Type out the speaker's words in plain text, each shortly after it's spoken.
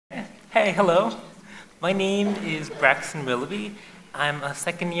Hey, hello. My name is Braxton Willoughby. I'm a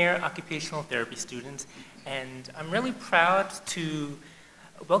second-year occupational therapy student, and I'm really proud to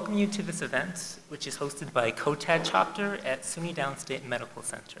welcome you to this event, which is hosted by COTAD chapter at SUNY Downstate Medical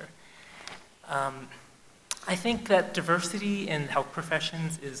Center. I think that diversity in health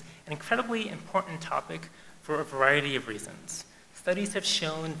professions is an incredibly important topic for a variety of reasons. Studies have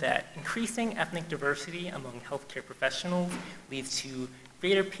shown that increasing ethnic diversity among healthcare professionals leads to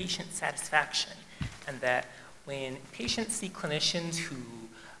greater patient satisfaction, and that when patients see clinicians who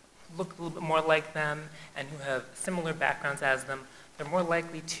look a little bit more like them and who have similar backgrounds as them, they're more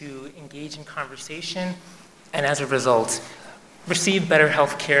likely to engage in conversation and as a result, receive better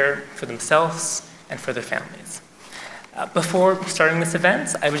health care for themselves and for their families. Before starting this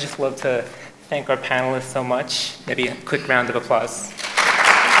event, I would just love to thank our panelists so much. Maybe a quick round of applause.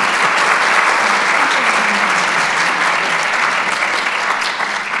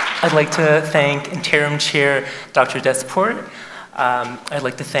 I'd like to thank Interim Chair Dr. Desport. I'd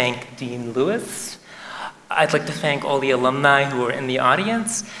like to thank Dean Lewis. I'd like to thank all the alumni who are in the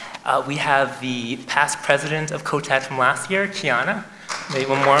audience. We have the past president of COTAD from last year, Kiana. Maybe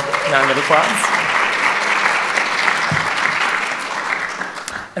one more round of applause.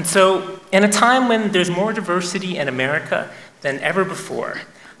 And so, in a time when there's more diversity in America than ever before,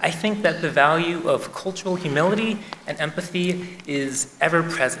 I think that the value of cultural humility and empathy is ever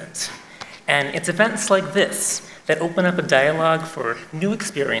present. And it's events like this that open up a dialogue for new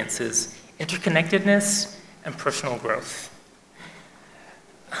experiences, interconnectedness, and personal growth.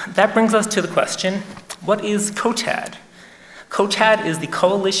 That brings us to the question, what is COTAD? COTAD is the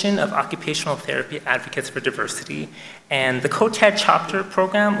Coalition of Occupational Therapy Advocates for Diversity, and the COTAD chapter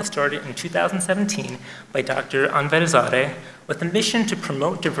program was started in 2017 by Dr. Anverzadeh with a mission to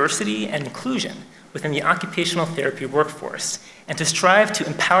promote diversity and inclusion within the occupational therapy workforce and to strive to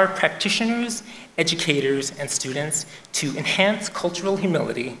empower practitioners, educators, and students to enhance cultural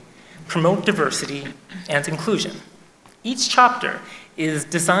humility, promote diversity, and inclusion. Each chapter is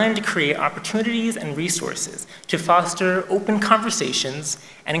designed to create opportunities and resources to foster open conversations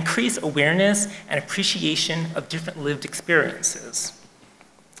and increase awareness and appreciation of different lived experiences.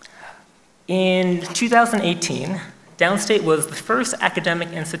 In 2018, Downstate was the first academic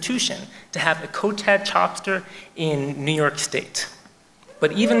institution to have a COTAD chapter in New York State.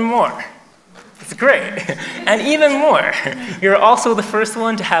 But even more, it's great, and even more, you're also the first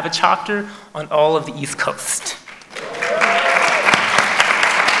one to have a chapter on all of the East Coast.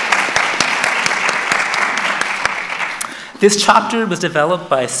 This chapter was developed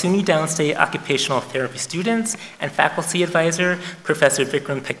by SUNY Downstate occupational therapy students and faculty advisor, Professor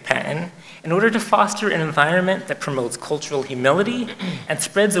Vikram Pikpatan, in order to foster an environment that promotes cultural humility and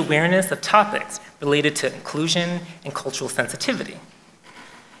spreads awareness of topics related to inclusion and cultural sensitivity.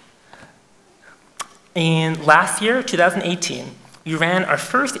 In last year, 2018, we ran our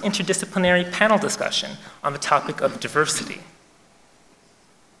first interdisciplinary panel discussion on the topic of diversity.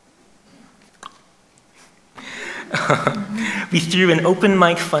 We threw an open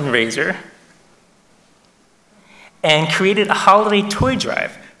mic fundraiser and created a holiday toy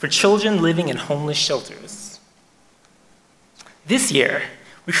drive for children living in homeless shelters. This year,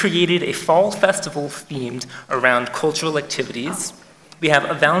 we created a fall festival themed around cultural activities. We have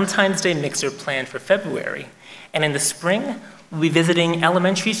a Valentine's Day mixer planned for February, and in the spring, we'll be visiting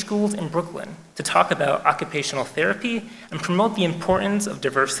elementary schools in Brooklyn to talk about occupational therapy and promote the importance of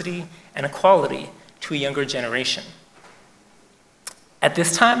diversity and equality to a younger generation. At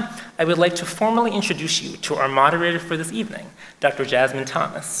this time, I would like to formally introduce you to our moderator for this evening, Dr. Jasmine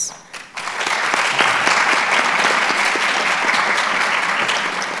Thomas.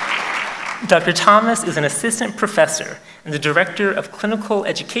 Dr. Thomas is an assistant professor and the director of clinical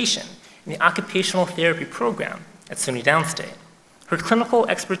education in the occupational therapy program at SUNY Downstate. Her clinical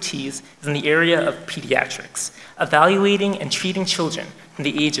expertise is in the area of pediatrics, evaluating and treating children from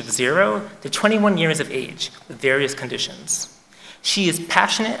the age of 0 to 21 years of age with various conditions. She is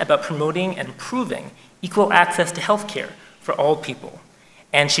passionate about promoting and improving equal access to healthcare for all people.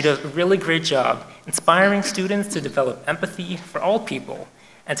 And she does a really great job inspiring students to develop empathy for all people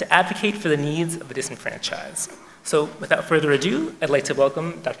and to advocate for the needs of the disenfranchised. So without further ado, I'd like to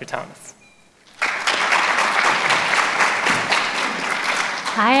welcome Dr. Thomas.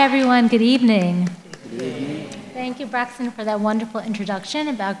 Hi, everyone. Good evening. Good evening. Thank you, Braxton, for that wonderful introduction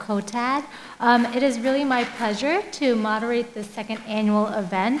about COTAD. It is really my pleasure to moderate the second annual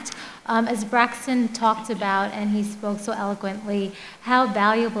event. As Braxton talked about, and he spoke so eloquently, how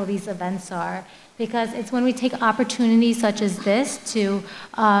valuable these events are. Because it's when we take opportunities such as this to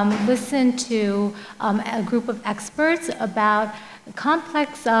listen to a group of experts about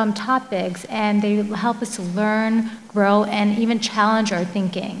complex topics, and they help us to learn, grow, and even challenge our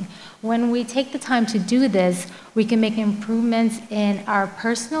thinking. When we take the time to do this, we can make improvements in our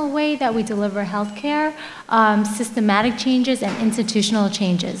personal way that we deliver healthcare, systematic changes, and institutional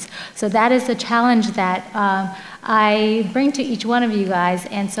changes. So that is the challenge that I bring to each one of you guys,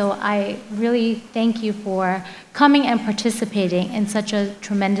 and so I really thank you for coming and participating in such a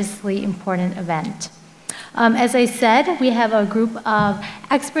tremendously important event. As I said, we have a group of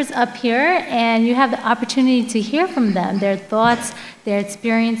experts up here, and you have the opportunity to hear from them, their thoughts, their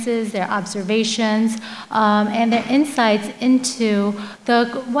experiences, their observations, and their insights into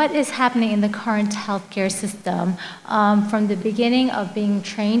what is happening in the current healthcare system, from the beginning of being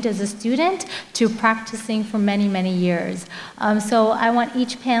trained as a student to practicing for many, many years. So I want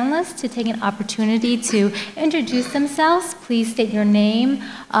each panelist to take an opportunity to introduce themselves. Please state your name,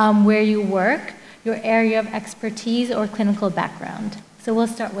 where you work, your area of expertise or clinical background. So we'll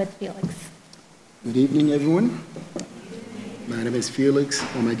start with Felix. Good evening, everyone. My name is Felix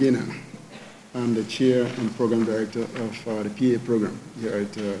Omagina. I'm the chair and program director of the PA program here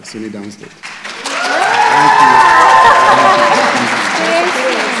at SUNY Downstate.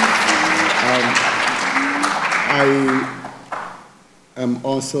 I am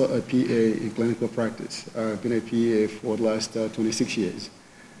also a PA in clinical practice. I've been a PA for the last 26 years.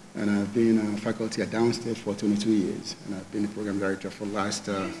 And I've been a faculty at Downstate for 22 years. And I've been the program director for the last,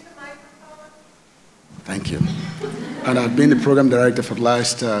 thank you. And I've been the program director for the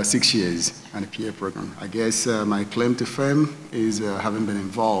last 6 years on the PA program. I guess my claim to fame is having been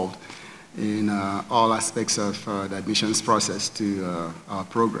involved in all aspects of the admissions process to our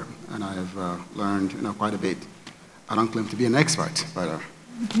program. And I have learned quite a bit. I don't claim to be an expert, but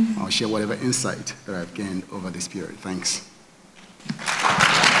I'll share whatever insight that I've gained over this period. Thanks.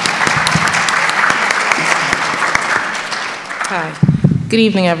 Hi. Good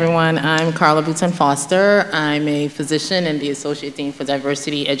evening, everyone. I'm Carla Bouton Foster. I'm a physician and the Associate Dean for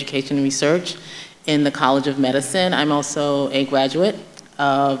Diversity, Education, and Research in the College of Medicine. I'm also a graduate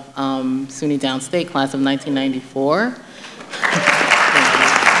of SUNY Downstate, class of 1994.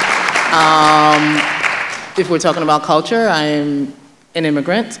 If we're talking about culture, I am an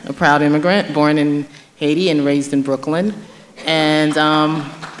immigrant, a proud immigrant, born in Haiti and raised in Brooklyn. And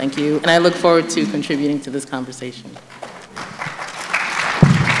thank you. And I look forward to contributing to this conversation.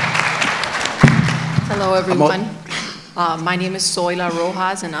 Hello, everyone. My name is Zoila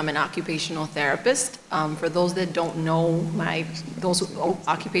Rojas, and I'm an occupational therapist. For those that don't know, those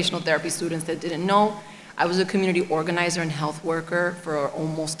occupational therapy students that didn't know, I was a community organizer and health worker for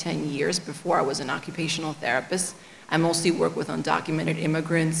almost 10 years before I was an occupational therapist. I mostly work with undocumented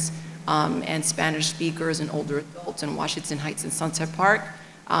immigrants and Spanish speakers and older adults in Washington Heights and Sunset Park.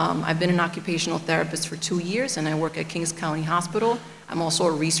 I've been an occupational therapist for 2 years, and I work at Kings County Hospital. I'm also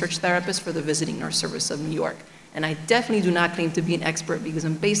a research therapist for the Visiting Nurse Service of New York. And I definitely do not claim to be an expert because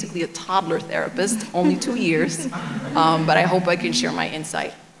I'm basically a toddler therapist, only 2 years. But I hope I can share my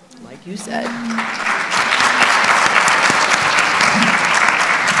insight, like you said.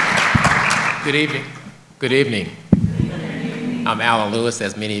 Good evening. Good evening. I'm Alan Lewis,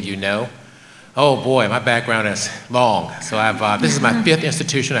 as many of you know. Oh boy, my background is long. So this is my 5th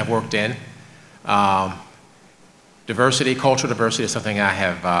institution I've worked in. Diversity, cultural diversity is something I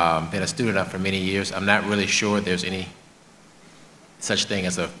have been a student of for many years. I'm not really sure there's any such thing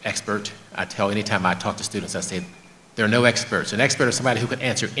as an expert. I tell anytime I talk to students, I say, there are no experts. An expert is somebody who can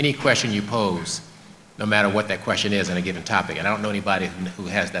answer any question you pose, no matter what that question is on a given topic. And I don't know anybody who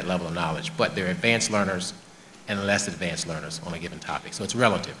has that level of knowledge, but there are advanced learners and less advanced learners on a given topic. So it's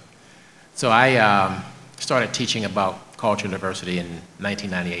relative. So I started teaching about cultural diversity in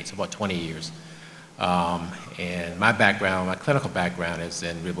 1998, so about 20 years. And my background, my clinical background is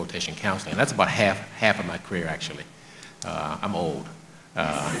in rehabilitation counseling. And that's about half of my career, actually. I'm old.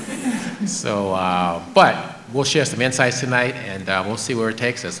 But we'll share some insights tonight, and we'll see where it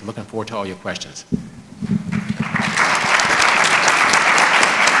takes us. Looking forward to all your questions.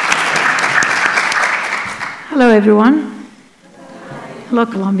 Hello, everyone. Hello,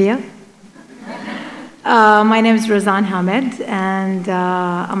 Columbia. My name is Razan Hamid, and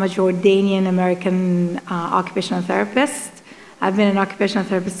I'm a Jordanian-American occupational therapist. I've been an occupational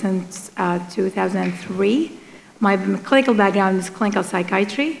therapist since 2003. My clinical background is clinical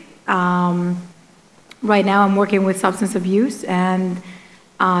psychiatry. Right now, I'm working with substance abuse and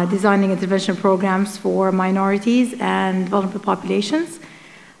designing intervention programs for minorities and vulnerable populations.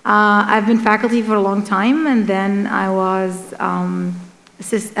 I've been faculty for a long time, and then I was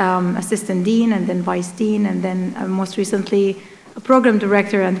assistant dean, and then vice dean, and then most recently a program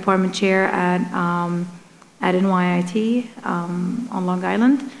director and department chair at at NYIT on Long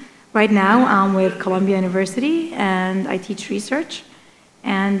Island. Right now, I'm with Columbia University, and I teach research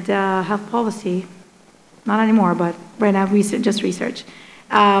and health policy. Not anymore, but right now, just research.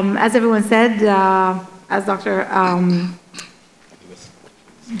 As everyone said, as Dr.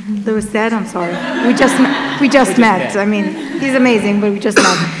 Lewis said, I'm sorry, we just met. I mean, he's amazing, but we just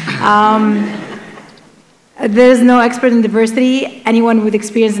met. There's no expert in diversity. Anyone with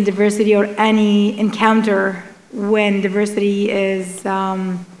experience in diversity or any encounter when diversity is,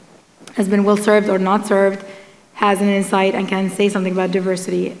 has been well served or not served has an insight and can say something about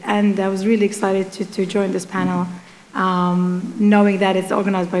diversity. And I was really excited to join this panel, knowing that it's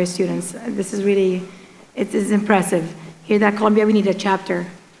organized by students. This is really, it's impressive. Here at Columbia, we need a chapter,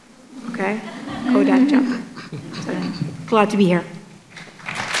 okay? COTAD chapter. So, glad to be here.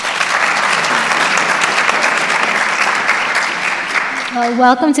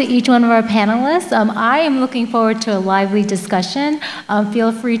 Welcome to each one of our panelists. I am looking forward to a lively discussion.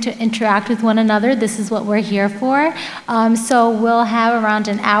 Feel free to interact with one another. This is what we're here for. So we'll have around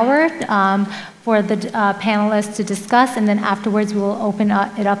an hour for the panelists to discuss, and then afterwards we will open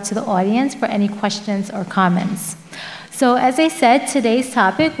it up to the audience for any questions or comments. So as I said, today's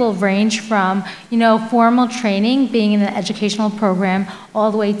topic will range from, formal training, being in an educational program, all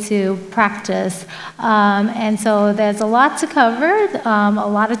the way to practice. And so there's a lot to cover, a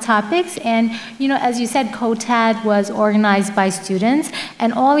lot of topics. And, as you said, COTAD was organized by students.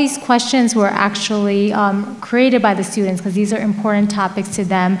 And all these questions were actually created by the students, because these are important topics to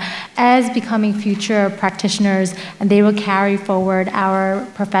them as becoming future practitioners, and they will carry forward our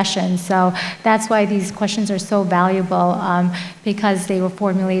profession. So that's why these questions are so valuable, because they were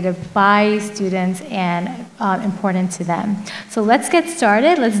formulated by students and important to them. So let's get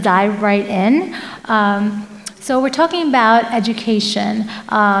started. Let's dive right in. So we're talking about education.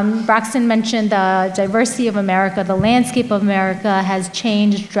 Braxton mentioned the diversity of America. The landscape of America has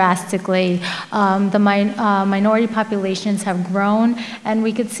changed drastically. The minority populations have grown, and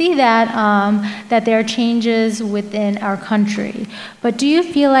we could see that there are changes within our country. But do you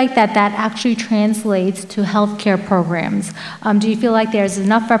feel like that actually translates to healthcare programs? Do you feel like there's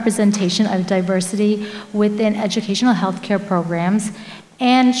enough representation of diversity within educational healthcare programs?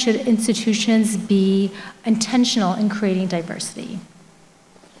 And should institutions be intentional in creating diversity?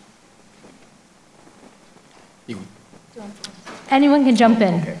 Anyone can jump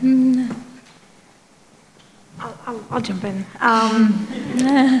in. Okay. I'll jump in.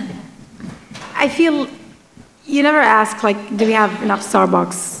 I feel you never ask, do we have enough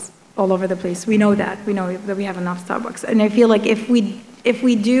Starbucks all over the place? We know that. We know that we have enough Starbucks. And I feel like if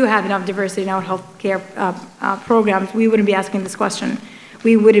we do have enough diversity in our healthcare programs, we wouldn't be asking this question.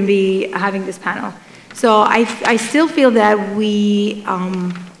 We wouldn't be having this panel. So I still feel that we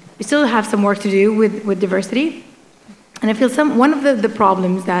still have some work to do with diversity. And I feel one of the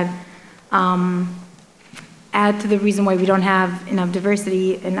problems that add to the reason why we don't have enough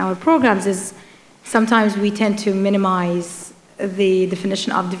diversity in our programs is sometimes we tend to minimize the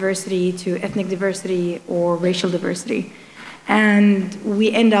definition of diversity to ethnic diversity or racial diversity. And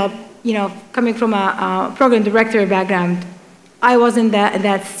we end up, coming from a program director background, I was in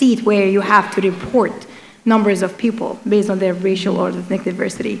that seat where you have to report numbers of people based on their racial or ethnic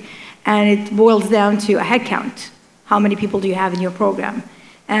diversity. And it boils down to a head count. How many people do you have in your program?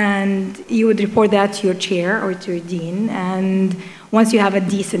 And you would report that to your chair or to your dean. And once you have a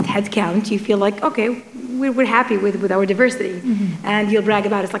decent head count, you feel like, okay, we're happy with our diversity. Mm-hmm. And you'll brag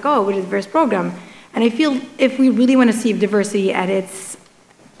about it. It's like, oh, we're a diverse program. And I feel if we really want to see diversity at its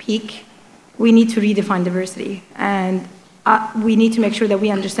peak, we need to redefine diversity. And we need to make sure that we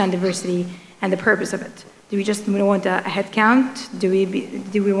understand diversity and the purpose of it. Do we just want a head count? Do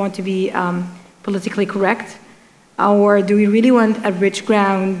we want to be politically correct? Or do we really want a rich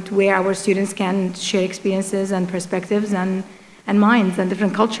ground where our students can share experiences and perspectives and minds and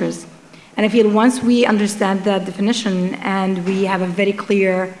different cultures? And I feel once we understand that definition and we have a very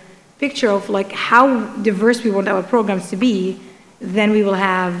clear picture of how diverse we want our programs to be, then we will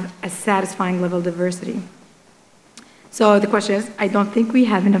have a satisfying level of diversity. So the question is, I don't think we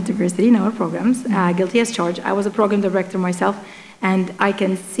have enough diversity in our programs. Guilty as charged. I was a program director myself, and I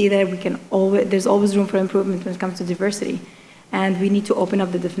can see that there's always room for improvement when it comes to diversity. And we need to open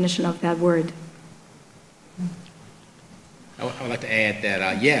up the definition of that word. I would like to add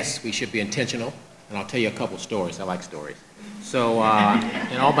that, yes, we should be intentional, and I'll tell you a couple stories. I like stories. So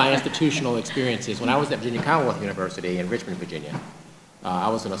in all my institutional experiences, when I was at Virginia Commonwealth University in Richmond, Virginia, I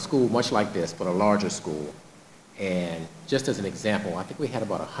was in a school much like this, but a larger school. And just as an example, I think we had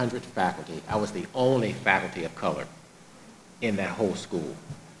about 100 faculty. I was the only faculty of color in that whole school.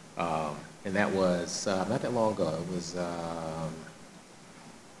 And that was not that long ago. It was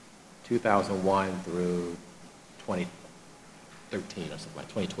 2001 through 2013 or something like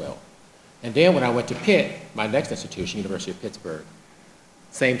 2012. And then when I went to Pitt, my next institution, University of Pittsburgh,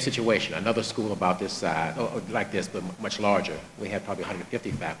 same situation, another school about this size, like this, but much larger. We had probably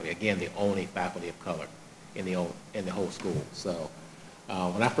 150 faculty. Again, the only faculty of color in the whole school. So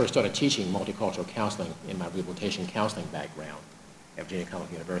when I first started teaching multicultural counseling in my rehabilitation counseling background at Virginia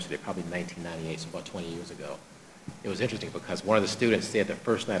Commonwealth University, probably 1998, so about 20 years ago, it was interesting because one of the students said the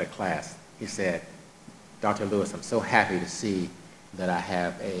first night of class, he said, "Dr. Lewis, I'm so happy to see that I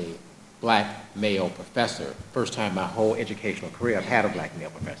have a black male professor. First time my whole educational career I've had a black male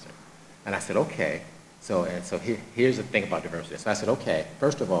professor." And I said, okay. So here's the thing about diversity. So I said, okay,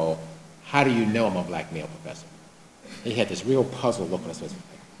 first of all, how do you know I'm a black male professor? He had this real puzzled look on his face.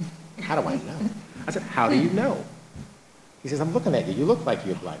 How do I know? I said, how do you know? He says, I'm looking at you. You look like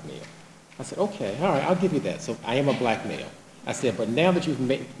you're a black male. I said, okay, all right, I'll give you that. So I am a black male. I said, but now that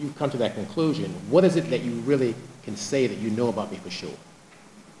you've come to that conclusion, what is it that you really can say that you know about me for sure?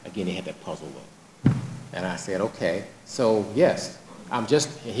 Again, he had that puzzle look. And I said, okay, so yes, and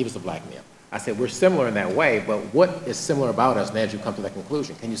he was a black male. I said, we're similar in that way, but what is similar about us now that you come to that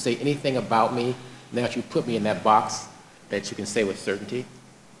conclusion? Can you say anything about me now that you put me in that box that you can say with certainty?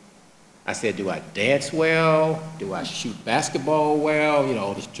 I said, do I dance well? Do I shoot basketball well? You know,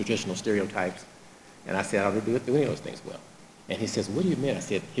 all these traditional stereotypes. And I said, I don't do any of those things well. And he says, what do you mean? I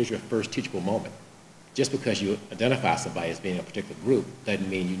said, here's your first teachable moment. Just because you identify somebody as being in a particular group doesn't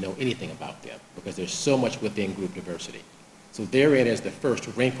mean you know anything about them, because there's so much within group diversity. So therein is the first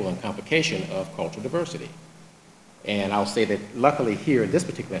wrinkle and complication of cultural diversity. And I'll say that luckily here in this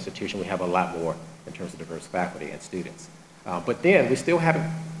particular institution, we have a lot more in terms of diverse faculty and students. But then we still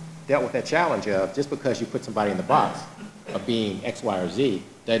haven't dealt with that challenge of just because you put somebody in the box of being X, Y, or Z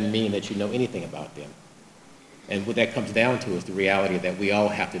doesn't mean that you know anything about them. And what that comes down to is the reality that we all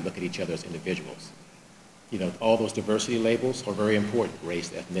have to look at each other as individuals. You know, all those diversity labels are very important. Race,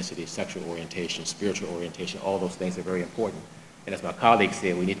 ethnicity, sexual orientation, spiritual orientation, all those things are very important. And as my colleague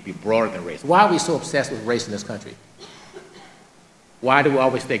said, we need to be broader than race. Why are we so obsessed with race in this country? Why do we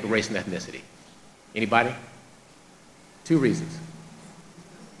always think of race and ethnicity? Anybody? Two reasons.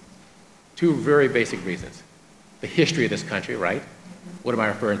 Two very basic reasons. The history of this country, right? What am I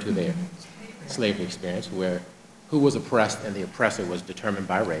referring to there? Slavery experience, where who was oppressed and the oppressor was determined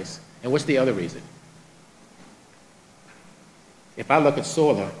by race. And what's the other reason? If I look at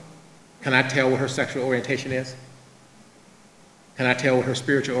Sola, can I tell what her sexual orientation is? Can I tell what her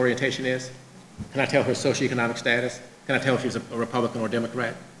spiritual orientation is? Can I tell her socioeconomic status? Can I tell if she's a Republican or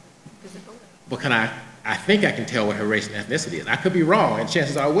Democrat? But I think I can tell what her race and ethnicity is. I could be wrong, and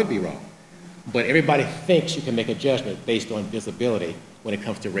chances are I would be wrong. But everybody thinks you can make a judgment based on visibility when it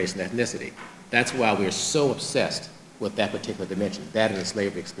comes to race and ethnicity. That's why we're so obsessed with that particular dimension, that is the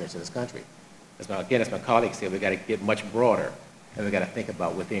slavery experience in this country. As my colleague said, we've got to get much broader, and we've got to think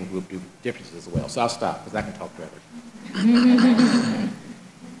about within group differences as well. So I'll stop, because I can talk forever.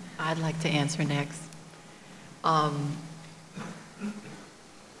 I'd like to answer next. How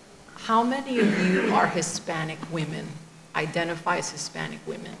many of you are Hispanic women, identify as Hispanic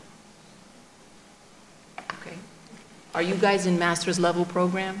women? Okay. Are you guys in master's level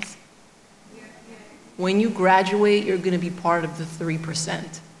programs? When you graduate, you're going to be part of the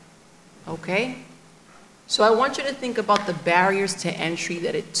 3%. Okay? So I want you to think about the barriers to entry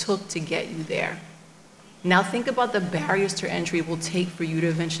that it took to get you there. Now think about the barriers to entry it will take for you to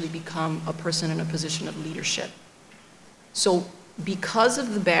eventually become a person in a position of leadership. So because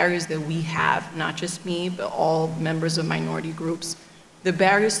of the barriers that we have, not just me, but all members of minority groups, the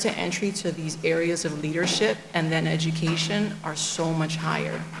barriers to entry to these areas of leadership and then education are so much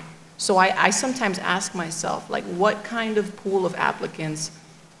higher. So I sometimes ask myself, like, what kind of pool of applicants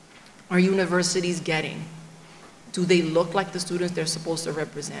are universities getting? Do they look like the students they're supposed to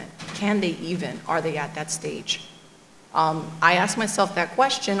represent? Can they even? Are they at that stage? I ask myself that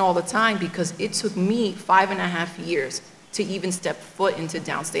question all the time because it took me 5.5 years to even step foot into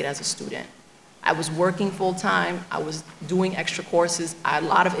Downstate as a student. I was working full-time, I was doing extra courses. A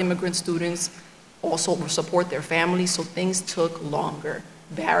lot of immigrant students also support their families, so things took longer.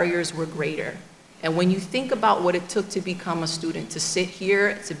 Barriers were greater. And when you think about what it took to become a student, to sit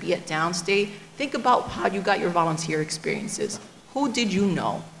here, to be at Downstate, think about how you got your volunteer experiences. Who did you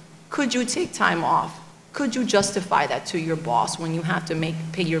know? Could you take time off? Could you justify that to your boss when you have to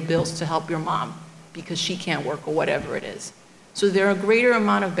pay your bills to help your mom because she can't work or whatever it is? So there are a greater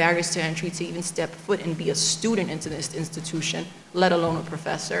amount of barriers to entry to even step foot and be a student into this institution, let alone a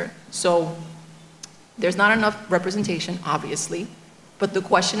professor. So there's not enough representation, obviously, But the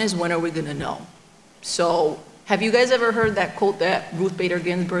question is, when are we gonna know? So, have you guys ever heard that quote that Ruth Bader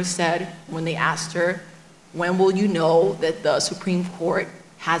Ginsburg said when they asked her, when will you know that the Supreme Court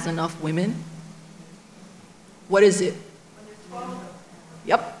has enough women? What is it?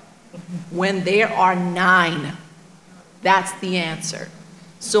 Yep. When there are 9. That's the answer.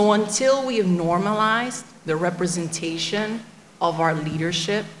 So until we have normalized the representation of our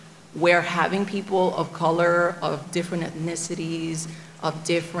leadership, where having people of color, of different ethnicities, of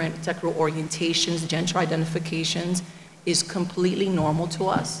different sexual orientations, gender identifications, is completely normal to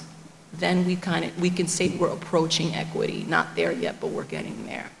us, then we can say we're approaching equity. Not there yet, but we're getting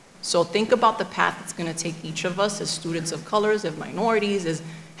there. So think about the path it's gonna take each of us as students of colors, as minorities, as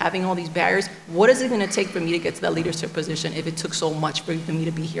having all these barriers. What is it gonna take for me to get to that leadership position if it took so much for me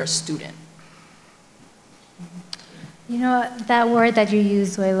to be here a student? You know, that word that you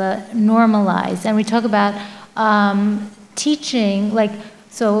use, Zoila, normalize, and we talk about teaching, like,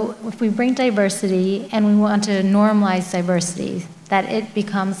 so if we bring diversity and we want to normalize diversity, that it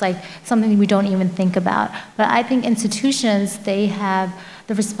becomes like something we don't even think about. But I think institutions, they have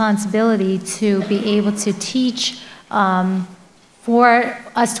the responsibility to be able to teach for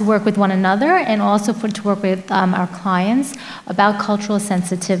us to work with one another and also to work with our clients about cultural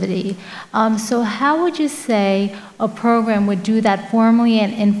sensitivity. So how would you say a program would do that formally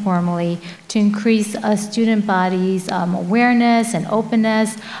and informally to increase a student body's awareness and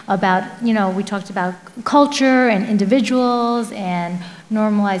openness about, you know, we talked about culture and individuals and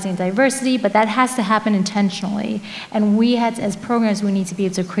normalizing diversity, but that has to happen intentionally. And we had, as programs, we need to be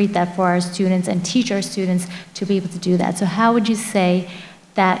able to create that for our students and teach our students to be able to do that. So how would you say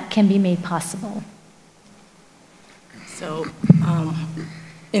that can be made possible? So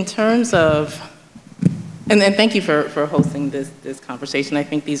in terms of, and thank you for hosting this conversation. I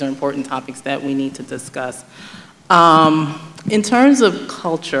think these are important topics that we need to discuss. In terms of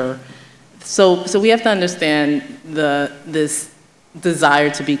culture, so we have to understand this desire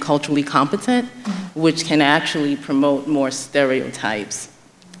to be culturally competent, which can actually promote more stereotypes.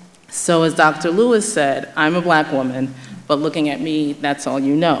 So as Dr. Lewis said, I'm a black woman, but looking at me, that's all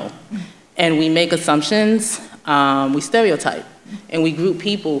you know. And we make assumptions, we stereotype, and we group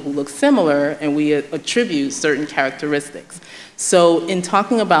people who look similar, and we attribute certain characteristics. So in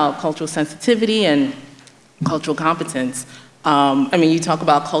talking about cultural sensitivity and cultural competence, I mean, you talk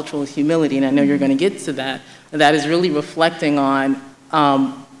about cultural humility, and I know you're going to get to that. That is really reflecting on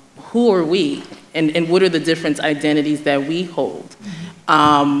who are we, and what are the different identities that we hold.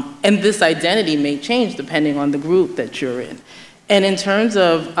 And this identity may change depending on the group that you're in. And in terms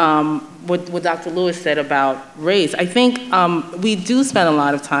of what Dr. Lewis said about race, I think we do spend a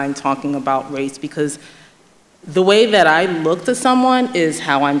lot of time talking about race because the way that I look to someone is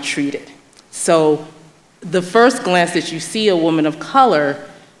how I'm treated. So the first glance that you see a woman of color,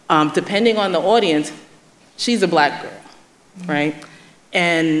 depending on the audience, she's a black girl, right?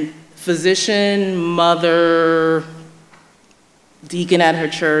 And physician, mother, deacon at her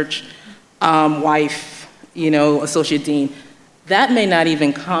church, wife, you know, associate dean, that may not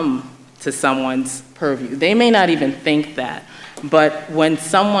even come to someone's purview. They may not even think that. But when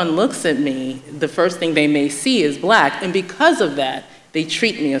someone looks at me, the first thing they may see is black, and because of that, they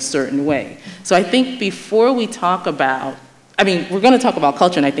treat me a certain way. So I think before we talk about, I mean, we're going to talk about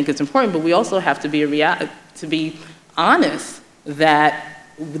culture, and I think it's important, but we also have to be honest that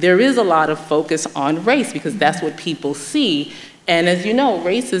there is a lot of focus on race because that's what people see. And as you know,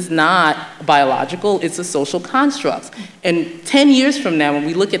 race is not biological, it's a social construct. And 10 years from now, when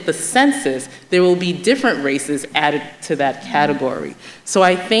we look at the census, there will be different races added to that category. So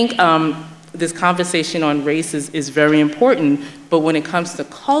I think this conversation on race is very important, but when it comes to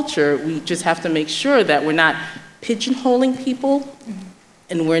culture, we just have to make sure that we're not pigeonholing people,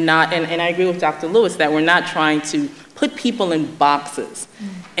 and we're not, and I agree with Dr. Lewis, that we're not trying to put people in boxes.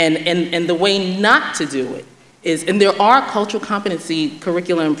 And the way not to do it is, and there are cultural competency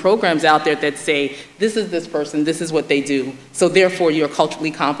curriculum and programs out there that say, this is this person, this is what they do, so therefore you're culturally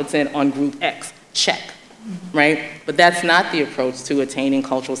competent on group X, check, right? But that's not the approach to attaining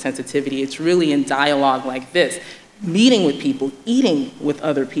cultural sensitivity. It's really in dialogue like this, meeting with people, eating with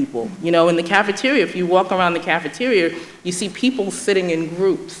other people. You know, in the cafeteria, if you walk around the cafeteria, you see people sitting in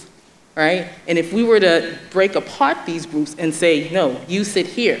groups, right? And if we were to break apart these groups and say, no, you sit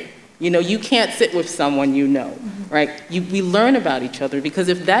here, you know, you can't sit with someone you know, right? We learn about each other, because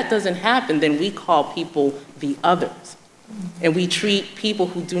if that doesn't happen, then we call people the others. And we treat people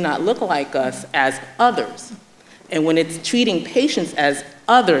who do not look like us as others. And when it's treating patients as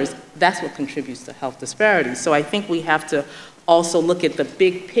others, that's what contributes to health disparities. So I think we have to also look at the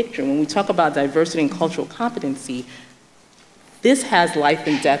big picture. When we talk about diversity and cultural competency, this has life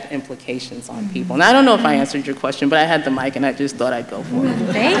and death implications on people. And I don't know if I answered your question, but I had the mic and I just thought I'd go for it.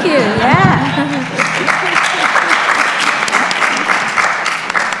 Thank you, yeah.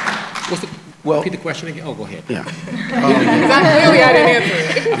 Well, repeat the question again. Oh, go ahead. Yeah. Clearly, I didn't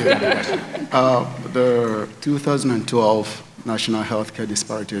answer it. The 2012 National Healthcare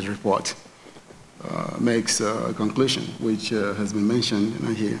Disparities Report makes a conclusion, which has been mentioned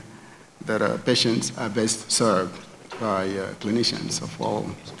here, that patients are best served by clinicians of all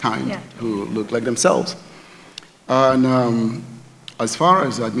kinds who look like themselves. And as far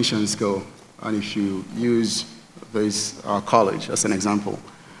as admissions go, and if you use this college as an example,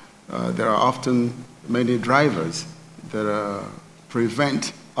 there are often many drivers that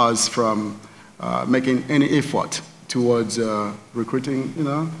prevent us from making any effort towards recruiting,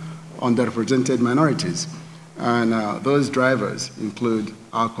 underrepresented minorities. And those drivers include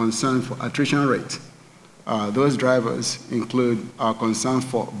our concern for attrition rate. Those drivers include our concern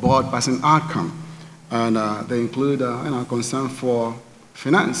for board passing outcome. And they include our concern for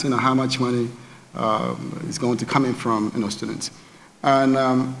finance, how much money is going to come in from students. And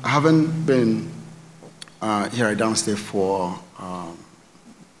having been here at Downstate for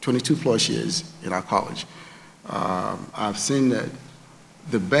 22 plus years in our college, I've seen that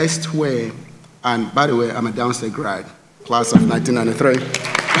the best way, and by the way, I'm a Downstate grad, class of 1993.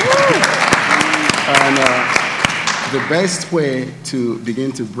 And the best way to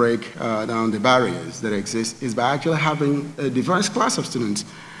begin to break down the barriers that exist is by actually having a diverse class of students.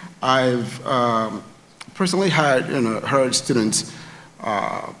 I've personally heard students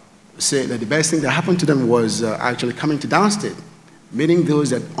say that the best thing that happened to them was actually coming to Downstate, meeting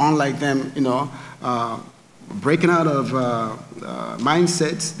those that, unlike them, breaking out of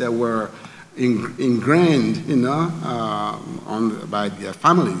mindsets that were ingrained, by their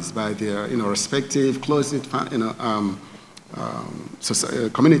families, by their, respective close-knit,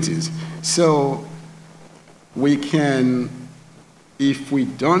 communities. So we can, if we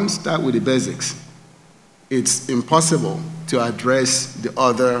don't start with the basics, it's impossible to address the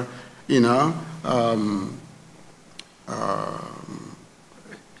other,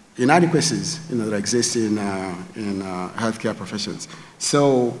 inadequacies, that exist in healthcare professions.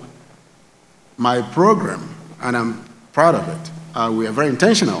 So my program, and I'm proud of it, we are very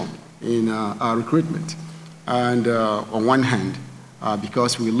intentional in our recruitment. And on one hand,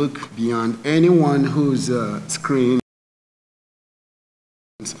 because we look beyond anyone who's screened,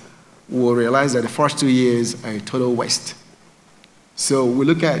 will realize that the first 2 years are a total waste. So we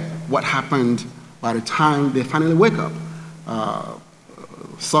look at what happened by the time they finally wake up,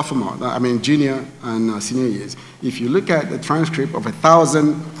 junior and senior years. If you look at the transcript of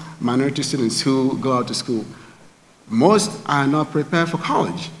 1,000 minority students who go out to school, most are not prepared for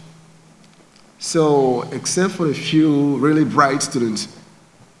college. So except for a few really bright students,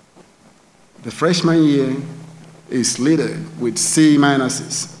 the freshman year is littered with C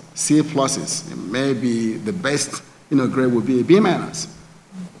minuses, C pluses. Maybe the best grade would be a B minus.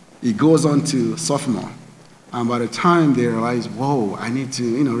 It goes on to sophomore. And by the time they realize, whoa, I need to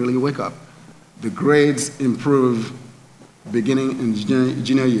really wake up, the grades improve beginning in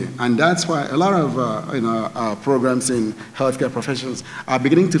junior year. And that's why a lot of programs in healthcare professions are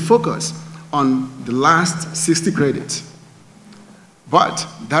beginning to focus on the last 60 credits. But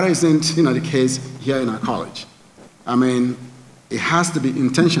that isn't the case here in our college. It has to be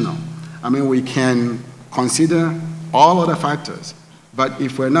intentional. We can consider all other factors, but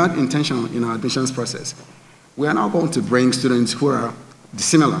if we're not intentional in our admissions process, we are not going to bring students who are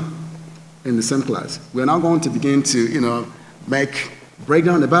dissimilar in the same class. We are not going to begin to, break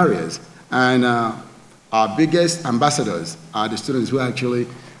down the barriers. And our biggest ambassadors are the students who actually,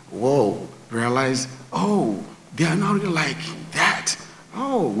 realize, they are not really like that.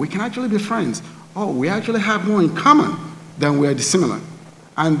 We can actually be friends. We actually have more in common than we are dissimilar.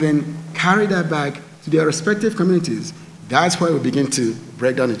 And then carry that back to their respective communities. That's why we begin to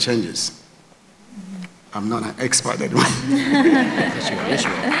break down the changes. I'm not an expert at it.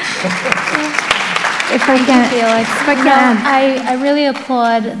 If I can, Felix, I really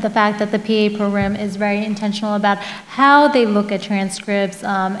applaud the fact that the PA program is very intentional about how they look at transcripts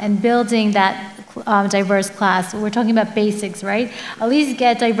and building that diverse class. We're talking about basics, right? At least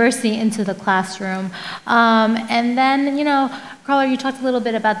get diversity into the classroom. And then, Carla, you talked a little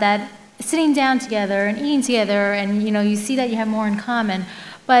bit about that, sitting down together and eating together, and you see that you have more in common.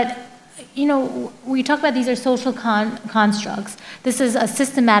 But we talk about these are social constructs. This is a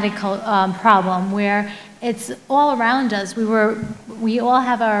systematic problem where it's all around us. We all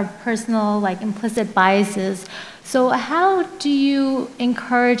have our personal, implicit biases. So how do you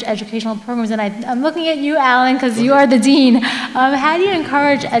encourage educational programs? And I'm looking at you, Alan, because you are the dean. How do you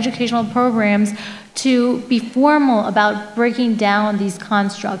encourage educational programs to be formal about breaking down these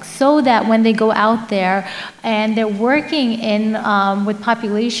constructs so that when they go out there and they're working in with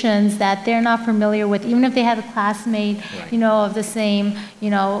populations that they're not familiar with, even if they have a classmate, you know, of the same, you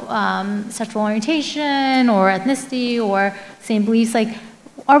know, sexual orientation or ethnicity or same beliefs, like,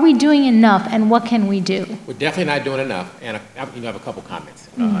 are we doing enough, and what can we do? We're definitely not doing enough, and I have a couple comments.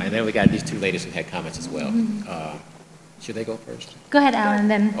 And then we got these two ladies who had comments as well. Should they go first? Go ahead, Alan,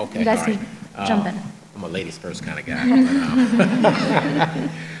 then okay, you guys can jump in. I'm a ladies first kind of guy.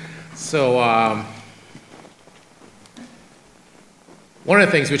 So one of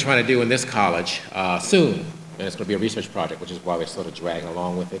the things we're trying to do in this college soon, and it's going to be a research project, which is why we're sort of dragging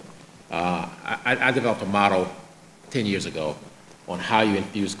along with it. I developed a model 10 years ago on how you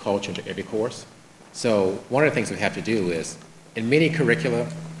infuse culture into every course. So one of the things we have to do is, in many curricula,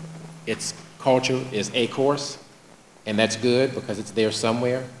 culture is a course, and that's good because it's there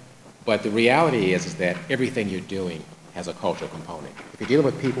somewhere. But the reality is that everything you're doing has a cultural component. If you're dealing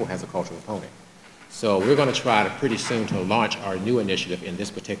with people, it has a cultural component. So we're going to try to pretty soon to launch our new initiative in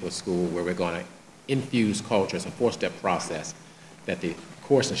this particular school where we're going to infuse culture as a four-step process that the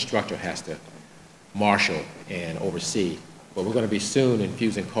course instructor has to marshal and oversee. But we're going to be soon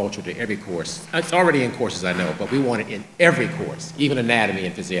infusing culture to every course. It's already in courses, I know, but we want it in every course, even anatomy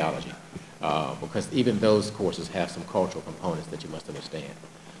and physiology, because even those courses have some cultural components that you must understand.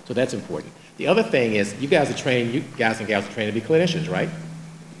 So that's important. The other thing is, you guys and gals are trained to be clinicians, right?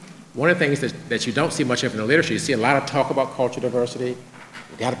 One of the things that you don't see much of in the literature, you see a lot of talk about cultural diversity.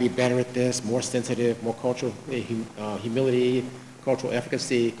 We've got to be better at this, more sensitive, more cultural humility, cultural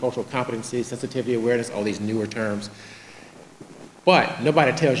efficacy, cultural competency, sensitivity, awareness, all these newer terms. But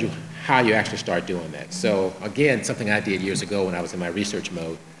nobody tells you how you actually start doing that. So again, something I did years ago when I was in my research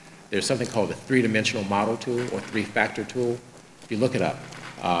mode, there's something called the three-dimensional model tool or three-factor tool. If you look it up,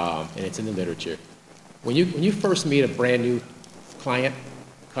 and it's in the literature, when you first meet a brand new client,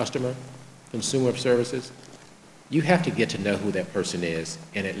 customer, consumer of services, you have to get to know who that person is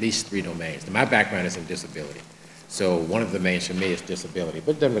in at least three domains. Now, my background is in disability. So one of the domains for me is disability,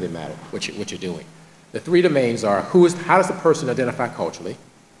 but it doesn't really matter what you're doing. The three domains are how does the person identify culturally,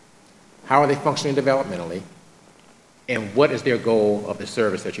 how are they functioning developmentally, and what is their goal of the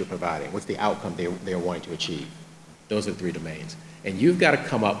service that you're providing? What's the outcome they're wanting to achieve? Those are the three domains. And you've got to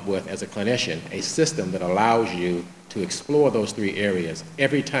come up with, as a clinician, a system that allows you to explore those three areas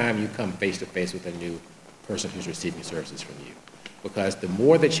every time you come face to face with a new person who's receiving services from you. Because the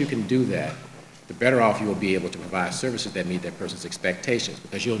more that you can do that, the better off you will be able to provide services that meet that person's expectations,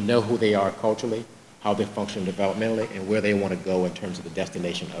 because you'll know who they are culturally, how they function developmentally, and where they want to go in terms of the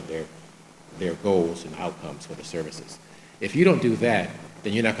destination of their goals and outcomes for the services. If you don't do that,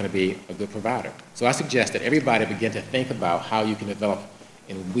 then you're not going to be a good provider. So I suggest that everybody begin to think about how you can develop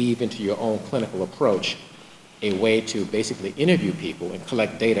and weave into your own clinical approach a way to basically interview people and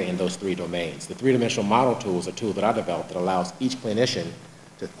collect data in those three domains. The three-dimensional model tool is a tool that I developed that allows each clinician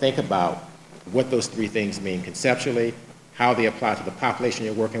to think about what those three things mean conceptually, how they apply to the population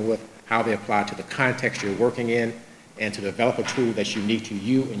you're working with, how they apply to the context you're working in, and to develop a tool that's unique to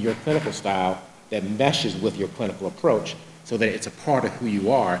you and your clinical style that meshes with your clinical approach so that it's a part of who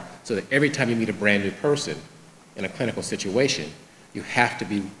you are, so that every time you meet a brand new person in a clinical situation, you have to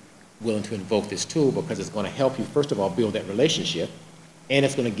be willing to invoke this tool because it's going to help you, first of all, build that relationship, and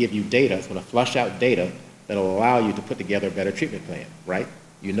it's going to give you data, it's going to flush out data that will allow you to put together a better treatment plan, right?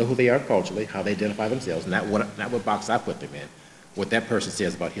 You know who they are culturally, how they identify themselves, not what box I put them in, what that person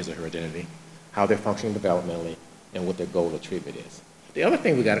says about his or her identity, how they're functioning developmentally, and what their goal of treatment is. The other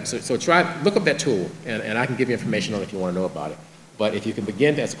thing we got to, so look up that tool, and I can give you information on it if you want to know about it. But if you can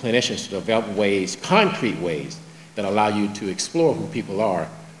begin as clinicians to develop ways, concrete ways, that allow you to explore who people are,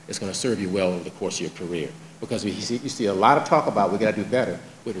 it's going to serve you well over the course of your career. Because you see a lot of talk about we got to do better,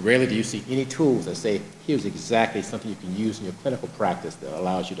 but rarely do you see any tools that say, here's exactly something you can use in your clinical practice that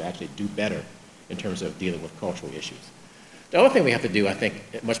allows you to actually do better in terms of dealing with cultural issues. The other thing we have to do, I think,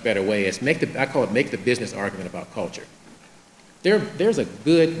 in a much better way is I call it make the business argument about culture. There's a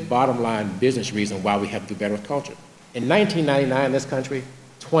good bottom line business reason why we have to do better with culture. In 1999 in this country,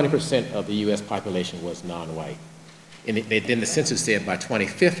 20% of the US population was non-white. And then the census said by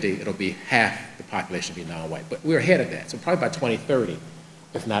 2050, it'll be half the population will be non-white. But we're ahead of that. So probably by 2030,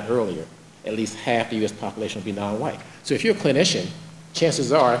 if not earlier, at least half the US population will be non-white. So if you're a clinician,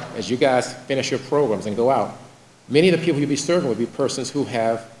 chances are, as you guys finish your programs and go out, many of the people you'll be serving will be persons who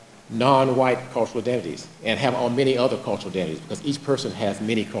have non-white cultural identities and have on many other cultural identities, because each person has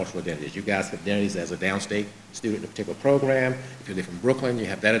many cultural identities. You guys have identities as a downstate student in a particular program. If you live in Brooklyn, you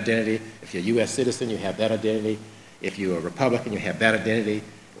have that identity. If you're a US citizen, you have that identity. If you're a Republican, you have that identity.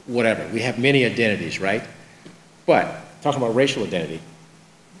 Whatever. We have many identities, right? But talking about racial identity,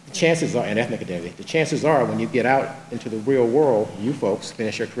 the chances are, and ethnic identity, the chances are when you get out into the real world, you folks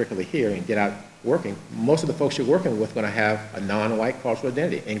finish your curricula here and get out working, most of the folks you're working with are going to have a non-white cultural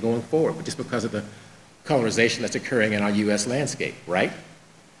identity and going forward, but just because of the colorization that's occurring in our US landscape, right?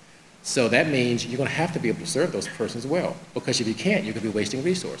 So that means you're going to have to be able to serve those persons well, because if you can't, you're going to be wasting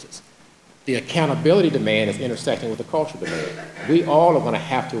resources. The accountability demand is intersecting with the cultural demand. We all are going to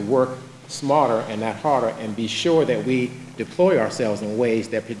have to work smarter and not harder and be sure that we deploy ourselves in ways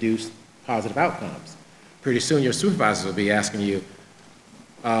that produce positive outcomes. Pretty soon your supervisors will be asking you,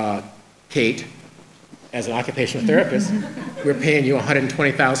 Kate, as an occupational therapist, we're paying you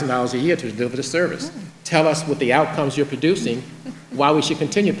 $120,000 a year to deliver the service. Tell us what the outcomes you're producing, why we should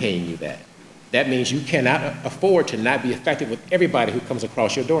continue paying you that. That means you cannot afford to not be effective with everybody who comes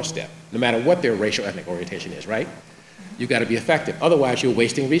across your doorstep, no matter what their racial ethnic orientation is, right? You've got to be effective. Otherwise, you're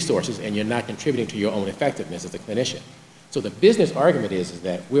wasting resources and you're not contributing to your own effectiveness as a clinician. So the business argument is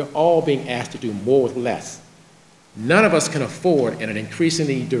that we're all being asked to do more with less. None of us can afford in an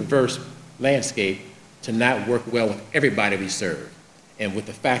increasingly diverse landscape to not work well with everybody we serve. And with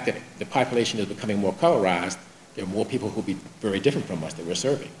the fact that the population is becoming more colorized, there are more people who will be very different from us that we're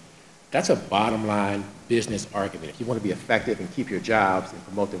serving. That's a bottom line business argument. If you want to be effective and keep your jobs and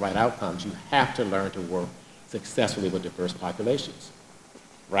promote the right outcomes, you have to learn to work successfully with diverse populations,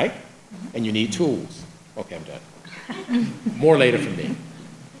 right? And you need tools. Okay, I'm done. More later from me.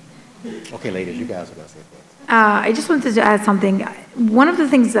 Okay, ladies, you guys are going to say things. I just wanted to add something. One of the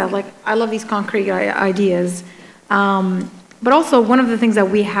things that, like, I love these concrete ideas, but also one of the things that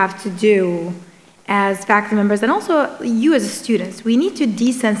we have to do as faculty members, and also you as students, we need to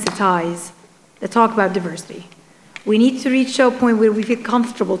desensitize the talk about diversity. We need to reach a point where we feel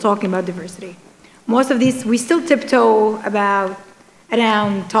comfortable talking about diversity. Most of these, we still tiptoe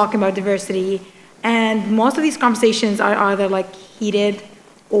around talking about diversity, and most of these conversations are either like heated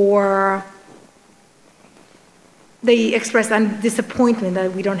or they express disappointment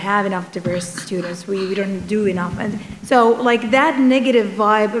that we don't have enough diverse students, we don't do enough. And so like that negative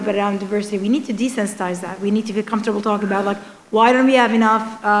vibe around diversity, we need to desensitize that. We need to feel comfortable talking about like, why don't we have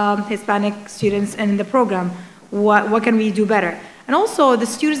enough Hispanic students in the program? What can we do better? And also the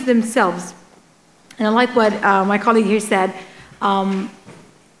students themselves. And I like what my colleague here said,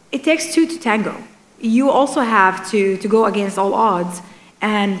 it takes two to tango. You also have to go against all odds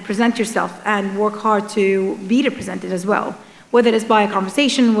and present yourself and work hard to be represented as well, whether it's by a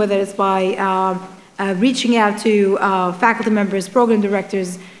conversation, whether it's by reaching out to faculty members, program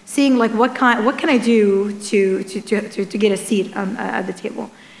directors, seeing like what can I do to get a seat at the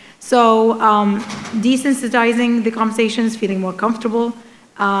table. So desensitizing the conversations, feeling more comfortable,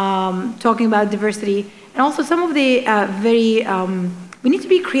 talking about diversity, and also some of the we need to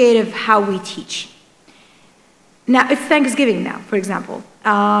be creative how we teach. Now, it's Thanksgiving now, for example.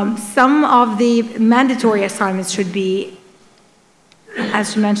 Some of the mandatory assignments should be,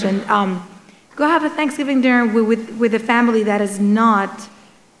 as you mentioned, go have a Thanksgiving dinner with a family that is not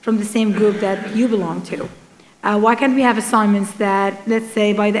from the same group that you belong to. Why can't we have assignments that, let's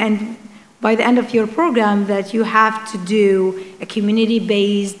say, by the end of your program, that you have to do a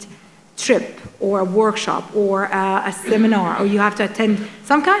community-based trip or a workshop or a seminar, or you have to attend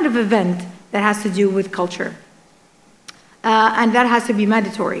some kind of event that has to do with culture. And that has to be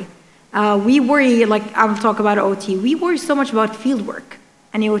mandatory. We worry, like I'll talk about OT, we worry so much about field work.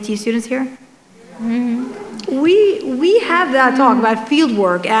 Any OT students here? Mm-hmm. We have that talk about field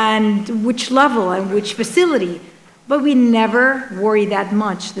work and which level and which facility, but we never worry that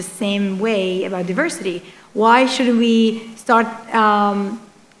much the same way about diversity. Why shouldn't we start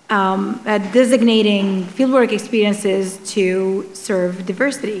designating fieldwork experiences to serve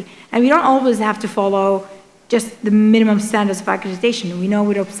diversity? And we don't always have to follow just the minimum standards of accreditation. We know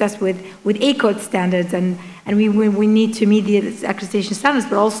we're obsessed with ACOTAD standards, and we need to meet the accreditation standards,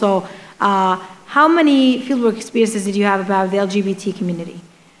 but also how many fieldwork experiences did you have about the LGBT community?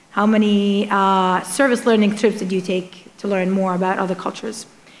 How many service learning trips did you take to learn more about other cultures?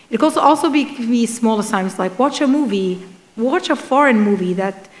 It could also be small assignments like watch a foreign movie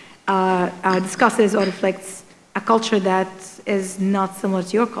that discusses or reflects a culture that is not similar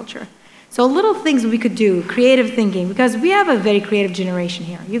to your culture. So little things we could do, creative thinking, because we have a very creative generation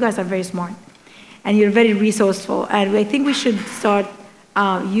here. You guys are very smart, and you're very resourceful, and I think we should start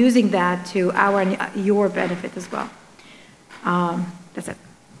using that to your benefit as well. That's it.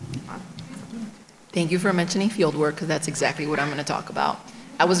 Thank you for mentioning fieldwork, because that's exactly what I'm going to talk about.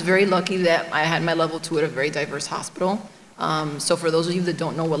 I was very lucky that I had my level 2 at a very diverse hospital. So for those of you that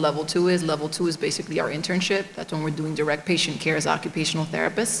don't know what level 2 is basically our internship. That's when we're doing direct patient care as occupational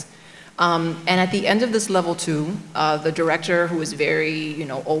therapists. And at the end of this level 2, the director, who is very,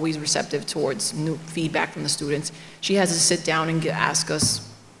 always receptive towards new feedback from the students, she has us sit down and ask us,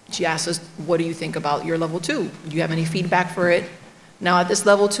 what do you think about your level 2? Do you have any feedback for it? Now at this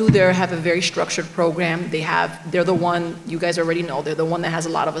level 2, they have a very structured program. They're the one, you guys already know, they're the one that has a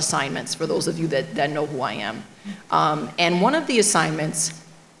lot of assignments, for those of you that know who I am. And one of the assignments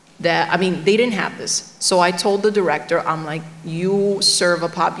they didn't have this. So I told the director, I'm like, you serve a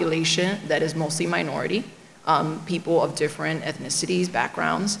population that is mostly minority, people of different ethnicities,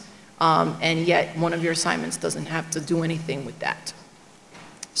 backgrounds, and yet one of your assignments doesn't have to do anything with that.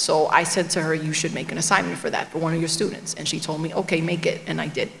 So I said to her, you should make an assignment for that for one of your students. And she told me, okay, make it, and I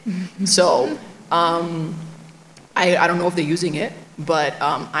did. So I don't know if they're using it, but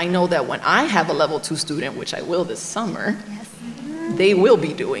I know that when I have a level 2 student, which I will this summer, they will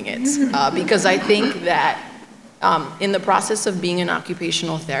be doing it. Because I think that in the process of being an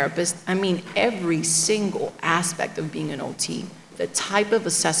occupational therapist, every single aspect of being an OT, the type of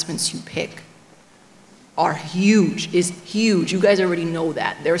assessments you pick, is huge. You guys already know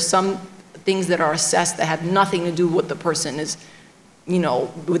that. There are some things that are assessed that have nothing to do with the person is,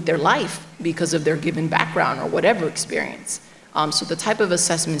 with their life because of their given background or whatever experience. So the type of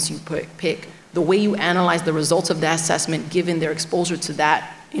assessments you pick, the way you analyze the results of that assessment given their exposure to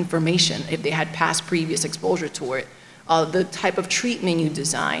that information, if they had past previous exposure to it, the type of treatment you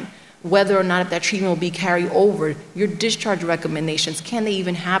design, whether or not if that treatment will be carried over, your discharge recommendations, can they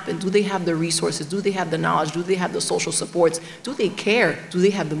even happen? Do they have the resources? Do they have the knowledge? Do they have the social supports? Do they care? Do they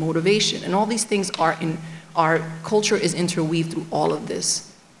have the motivation? And all these things our culture is interweaved through all of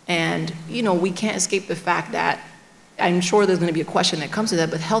this. And, we can't escape the fact that, I'm sure there's gonna be a question that comes to that,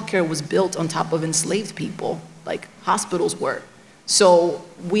 but healthcare was built on top of enslaved people, like hospitals were. So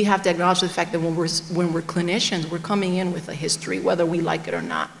we have to acknowledge the fact that when we're clinicians, we're coming in with a history, whether we like it or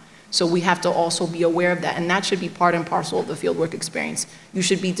not. So we have to also be aware of that, and that should be part and parcel of the fieldwork experience. You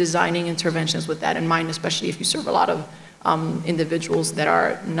should be designing interventions with that in mind, especially if you serve a lot of individuals that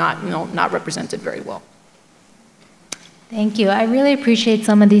are not represented very well. Thank you. I really appreciate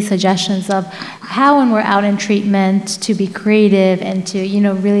some of these suggestions of how, when we're out in treatment, to be creative and to,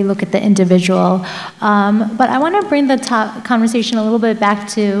 really look at the individual. But I want to bring the conversation a little bit back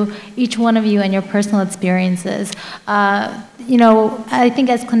to each one of you and your personal experiences. I think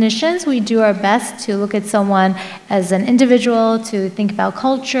as clinicians, we do our best to look at someone as an individual, to think about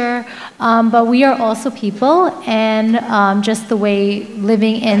culture, but we are also people, and just the way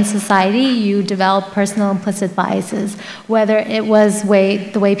living in society, you develop personal implicit biases, whether it was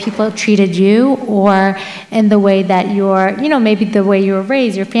the way people treated you, or in the way that maybe the way you were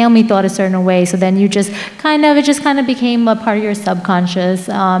raised, your family thought a certain way, so then it just kind of became a part of your subconscious,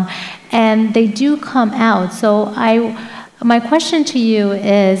 and they do come out. So my question to you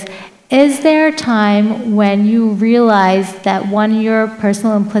is there a time when you realized that one of your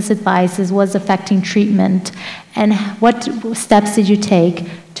personal implicit biases was affecting treatment, and what steps did you take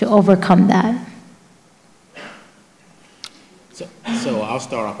to overcome that? So I'll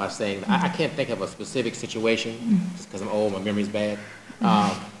start off by saying I can't think of a specific situation, just because I'm old, my memory's bad.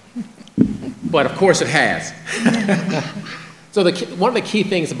 But of course it has. So one of the key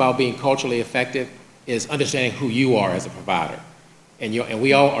things about being culturally effective is understanding who you are as a provider. And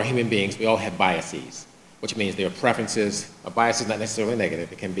we all are human beings. We all have biases, which means there are preferences. A bias is not necessarily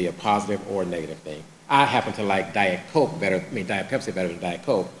negative. It can be a positive or a negative thing. I happen to like Diet Coke better, Diet Pepsi better than Diet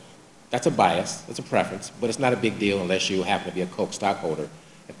Coke. That's a bias, it's a preference, but it's not a big deal unless you happen to be a Coke stockholder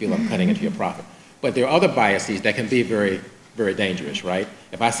and feel I'm cutting into your profit. But there are other biases that can be very, very dangerous, right?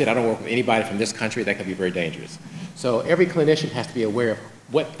 If I said I don't work with anybody from this country, that can be very dangerous. So every clinician has to be aware of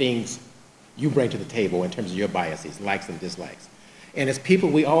what things you bring to the table in terms of your biases, likes and dislikes. And as people,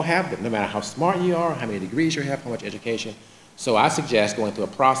 we all have them, no matter how smart you are, how many degrees you have, how much education. So I suggest going through a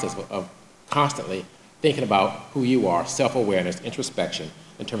process of constantly thinking about who you are, self-awareness, introspection,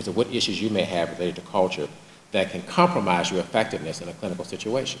 in terms of what issues you may have related to culture that can compromise your effectiveness in a clinical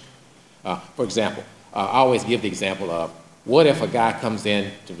situation. For example, I always give the example of, what if a guy comes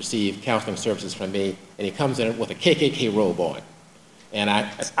in to receive counseling services from me, and he comes in with a KKK robe on, and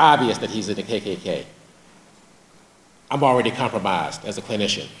it's obvious that he's in the KKK. I'm already compromised as a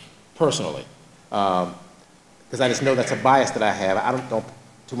clinician, personally, because I just know that's a bias that I have. I don't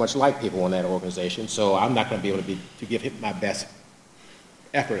too much like people in that organization, so I'm not going to be able to give him my best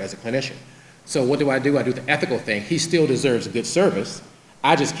effort as a clinician. So what do? I do the ethical thing. He still deserves good service.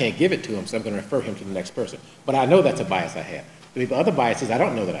 I just can't give it to him, so I'm going to refer him to the next person. But I know that's a bias I have. There are other biases I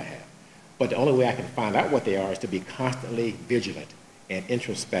don't know that I have. But the only way I can find out what they are is to be constantly vigilant and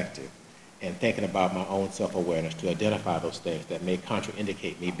introspective and thinking about my own self-awareness to identify those things that may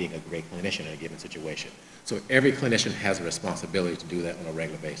contraindicate me being a great clinician in a given situation. So every clinician has a responsibility to do that on a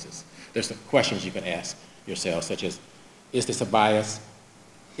regular basis. There's some questions you can ask yourself, such as, is this a bias?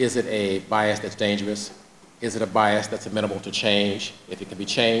 Is it a bias that's dangerous? Is it a bias that's amenable to change? If it can be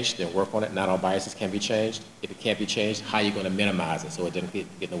changed, then work on it. Not all biases can be changed. If it can't be changed, how are you going to minimize it so it doesn't get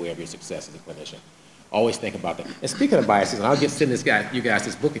in the way of your success as a clinician? Always think about that. And speaking of biases, and I'll send you guys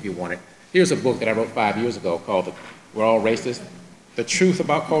this book if you want it. Here's a book that I wrote 5 years ago called We're All Racist. The Truth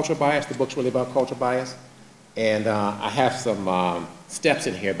About Cultural Bias. The book's really about cultural bias. And I have some steps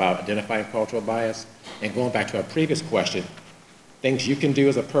in here about identifying cultural bias. And going back to our previous question, things you can do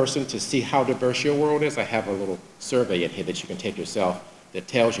as a person to see how diverse your world is. I have a little survey in here that you can take yourself that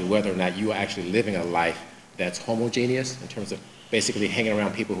tells you whether or not you are actually living a life that's homogeneous in terms of basically hanging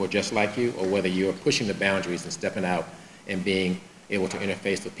around people who are just like you, or whether you're pushing the boundaries and stepping out and being able to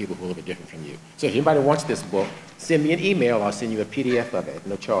interface with people who are a little bit different from you. So if anybody wants this book, send me an email. I'll send you a PDF of it,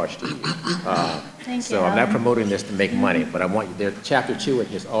 no charge to you. Thank you. So I'm not promoting this to make money, but I want you there. Chapter 2 in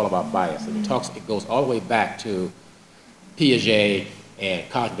here is all about bias, and it goes all the way back to Piaget and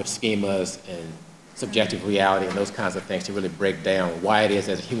cognitive schemas and subjective reality and those kinds of things to really break down why it is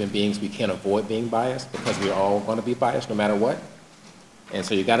as human beings we can't avoid being biased, because we're all going to be biased no matter what. And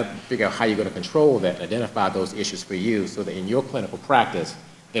so you got to figure out how you're going to control that and identify those issues for you so that in your clinical practice,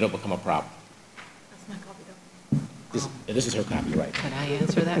 they don't become a problem. That's my copy, though. This is her copy, right? Can I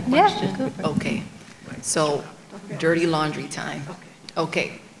answer that question? Yeah, go for it. Okay. So, dirty laundry time.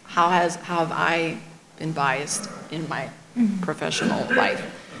 Okay. How have I been biased in my professional life?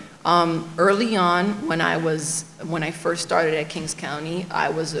 Early on, when I first started at Kings County, I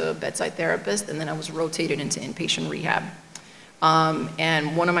was a bedside therapist, and then I was rotated into inpatient rehab.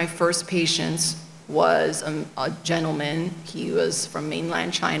 And one of my first patients was a gentleman. He was from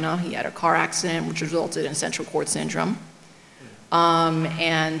mainland China. He had a car accident, which resulted in central cord syndrome.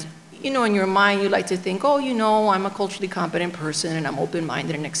 And, in your mind, you like to think, oh, I'm a culturally competent person, and I'm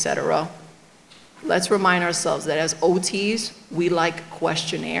open-minded, and et cetera. Let's remind ourselves that as OTs, we like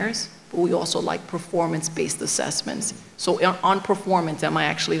questionnaires, but we also like performance-based assessments. So on performance, am I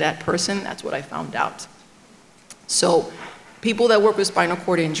actually that person? That's what I found out. So people that work with spinal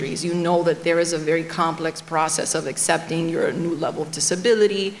cord injuries, you know that there is a very complex process of accepting your new level of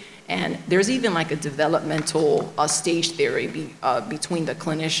disability, and there's even like a developmental stage theory between the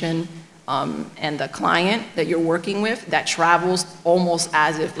clinician and the client that you're working with that travels almost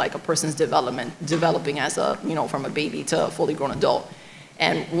as if like a person's developing as from a baby to a fully grown adult.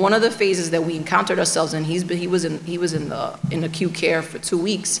 And one of the phases that we encountered ourselves in, he was in acute care for 2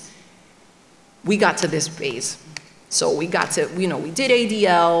 weeks. We got to this phase. So we got to, we did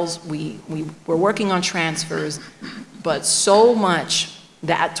ADLs, we were working on transfers, but so much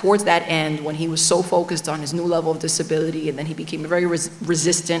that towards that end, when he was so focused on his new level of disability, and then he became very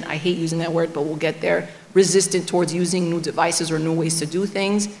resistant, I hate using that word, but we'll get there, resistant towards using new devices or new ways to do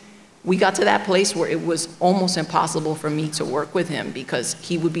things, we got to that place where it was almost impossible for me to work with him because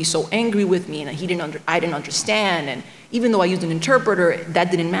he would be so angry with me and I didn't understand, and even though I used an interpreter, that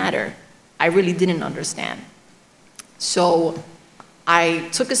didn't matter. I really didn't understand. So I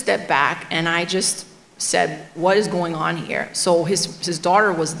took a step back and I just said, what is going on here? So his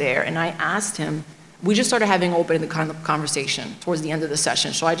daughter was there, and I asked him, we just started having open conversation towards the end of the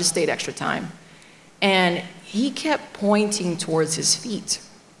session, so I just stayed extra time. And he kept pointing towards his feet,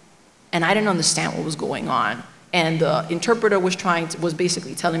 and I didn't understand what was going on. And the interpreter was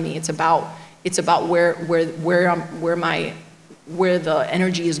basically telling me it's about where the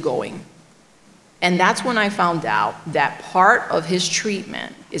energy is going. And that's when I found out that part of his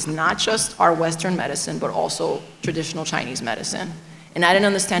treatment is not just our Western medicine, but also traditional Chinese medicine. And I didn't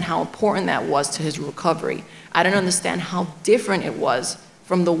understand how important that was to his recovery. I didn't understand how different it was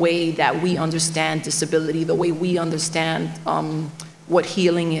from the way that we understand disability, the way we understand what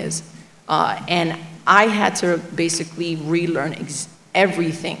healing is. And I had to basically relearn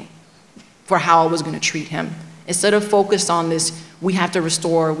everything for how I was going to treat him. Instead of focused on this, we have to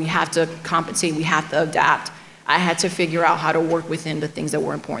restore, we have to compensate, we have to adapt, I had to figure out how to work within the things that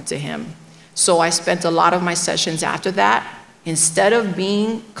were important to him. So I spent a lot of my sessions after that, instead of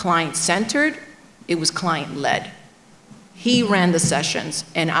being client-centered, it was client-led. He ran the sessions,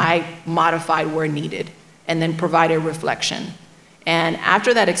 and I modified where needed, and then provided reflection. And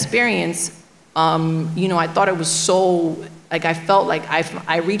after that experience, I thought it was so like I felt like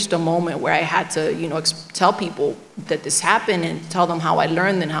I reached a moment where I had to, you know, tell people that this happened and tell them how I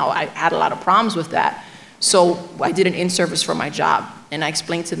learned and how I had a lot of problems with that. So I did an in-service for my job, and I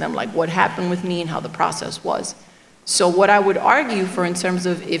explained to them like what happened with me and how the process was. So what I would argue for in terms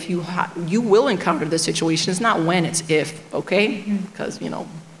of if you will encounter this situation, it's not when, it's if, okay? Because, you know,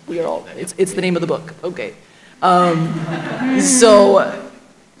 we are all, it's the name of the book, okay. So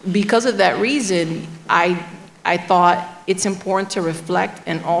because of that reason, I thought it's important to reflect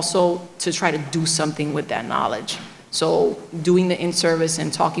and also to try to do something with that knowledge. So doing the in-service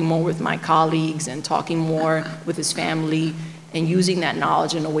and talking more with my colleagues and talking more with his family and using that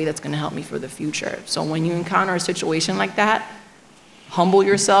knowledge in a way that's going to help me for the future. So when you encounter a situation like that, humble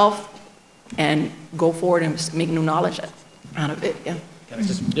yourself and go forward and make new knowledge out of it. Yeah. Can I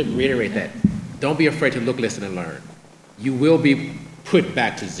just reiterate that? Don't be afraid to look, listen, and learn. You will be put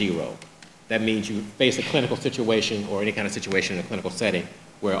back to zero. That means you face a clinical situation or any kind of situation in a clinical setting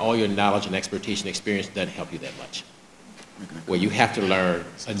where all your knowledge and expertise and experience doesn't help you that much, where you have to learn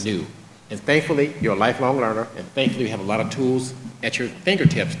anew. And thankfully, you're a lifelong learner, and thankfully, you have a lot of tools at your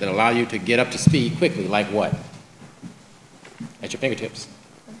fingertips that allow you to get up to speed quickly, like what? At your fingertips.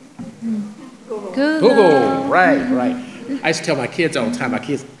 Google, right. I used to tell my kids all the time,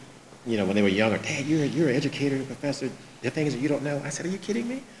 you know, when they were younger, Dad, you're an educator, a professor, there are things that you don't know. I said, are you kidding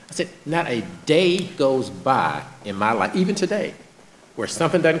me? I said, not a day goes by in my life, even today, where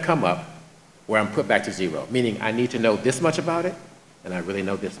something doesn't come up where I'm put back to zero, meaning I need to know this much about it, and I really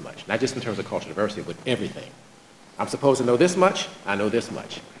know this much. Not just in terms of cultural diversity, but everything. I'm supposed to know this much, I know this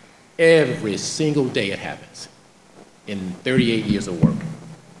much. Every single day it happens in 38 years of work.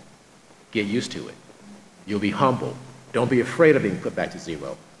 Get used to it. You'll be humble. Don't be afraid of being put back to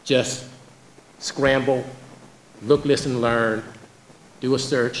zero. Just scramble, look, listen, learn, do a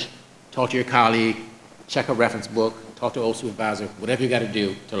search, talk to your colleague, check a reference book, talk to an old supervisor, whatever you got to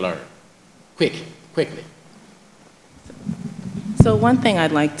do to learn. Quickly. So one thing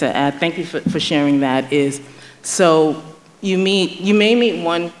I'd like to add, thank you for sharing that, is so you may meet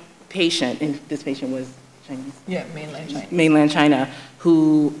one patient, and this patient was Chinese? Yeah, mainland China. Mainland China,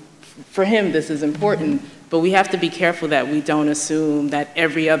 who, for him, this is important, but we have to be careful that we don't assume that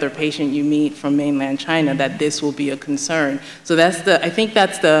every other patient you meet from mainland China, that this will be a concern. So I think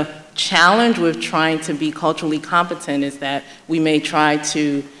that's the challenge with trying to be culturally competent, is that we may try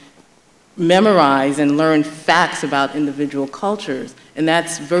to memorize and learn facts about individual cultures, and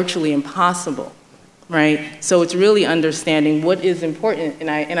that's virtually impossible, right? So it's really understanding what is important,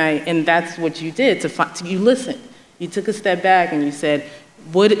 and that's what you did. You listened. You took a step back and you said,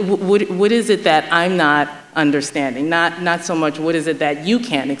 what is it that I'm not understanding? Not so much what is it that you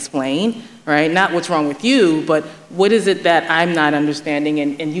can't explain, right? Not what's wrong with you, but what is it that I'm not understanding?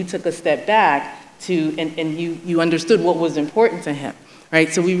 And you took a step back and you understood what was important to him. Right,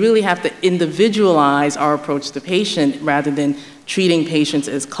 so we really have to individualize our approach to patient rather than treating patients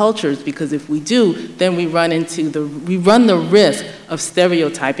as cultures, because if we do, then we run the risk of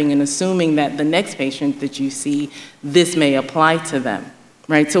stereotyping and assuming that the next patient that you see, this may apply to them.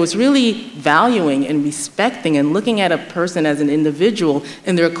 Right, so it's really valuing and respecting and looking at a person as an individual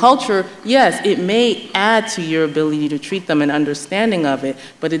and their culture. Yes, it may add to your ability to treat them and understanding of it,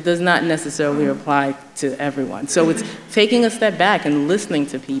 but it does not necessarily apply to everyone. So it's taking a step back and listening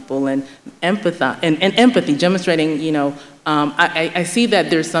to people and empathy, demonstrating, you know, I see that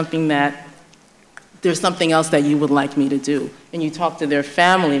there's something else that you would like me to do, and you talk to their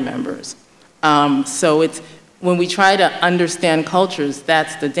family members. So it's, when we try to understand cultures,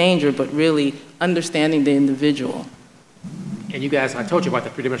 that's the danger, but really understanding the individual. And you guys, I told you about the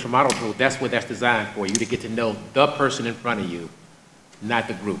three-dimensional model tool. That's what that's designed for, you to get to know the person in front of you, not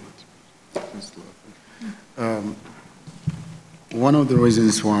the group. One of the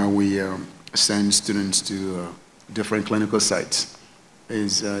reasons why we send students to different clinical sites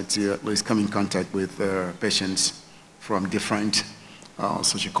is to at least come in contact with patients from different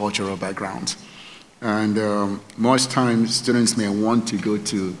sociocultural backgrounds. And most times, students may want to go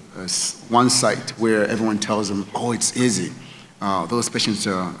to one site where everyone tells them, oh, it's easy. Those patients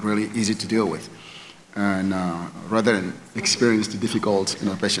are really easy to deal with, and rather than experience the difficult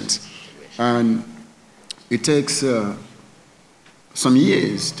patients. And it takes some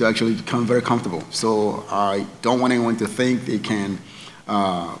years to actually become very comfortable. So I don't want anyone to think they can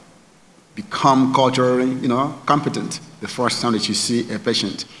become culturally competent the first time that you see a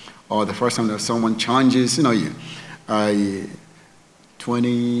patient, or the first time that someone challenges, you.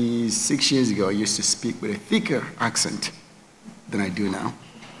 26 years ago, I used to speak with a thicker accent than I do now.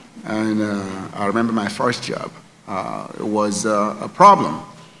 And I remember my first job. It was a problem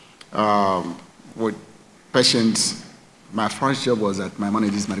with patients my first job was at my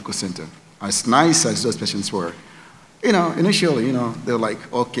manager's medical center. As nice as those patients were, you know, initially, you know, they were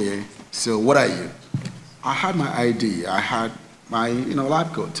like, okay, so what are you? I had my ID, I had my, you know,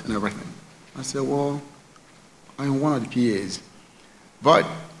 lab coat and everything. I said, well, I'm one of the PAs. But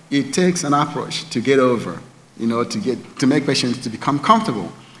it takes an approach to get over, you know, to make patients to become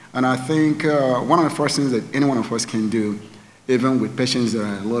comfortable. And I think one of the first things that any one of us can do, even with patients that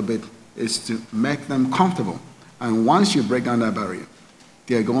are a little bit, is to make them comfortable. And once you break down that barrier,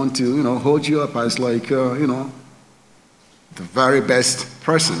 they're going to, you know, hold you up as like, you know, the very best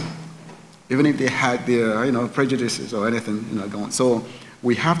person, even if they had their, you know, prejudices or anything, you know, going. So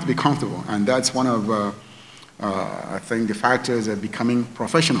we have to be comfortable, and that's one of, I think, the factors of becoming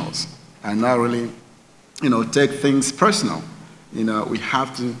professionals and not really, you know, take things personal. You know, we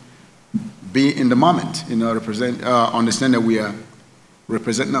have to be in the moment, you know, understand that we are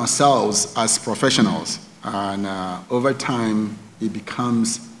representing ourselves as professionals, and over time, it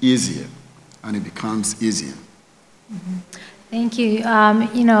becomes easier, and it becomes easier. Mm-hmm. Thank you.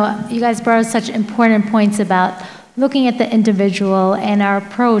 You know, you guys brought up such important points about looking at the individual and our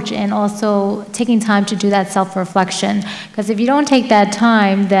approach, and also taking time to do that self-reflection. Because if you don't take that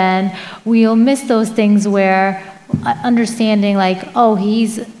time, then we'll miss those things where understanding like, oh,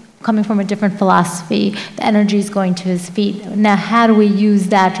 he's coming from a different philosophy, the energy is going to his feet. Now, how do we use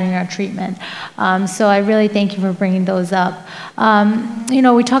that during our treatment? So I really thank you for bringing those up. You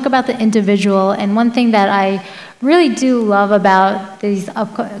know, we talk about the individual, and one thing that I really do love about these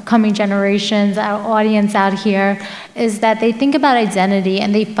upcoming generations, our audience out here, is that they think about identity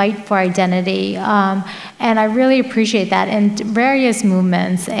and they fight for identity. And I really appreciate that in various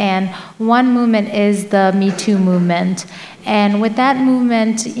movements. And one movement is the Me Too movement. And with that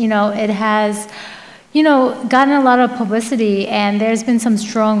movement, you know, it has, you know, gotten a lot of publicity, and there's been some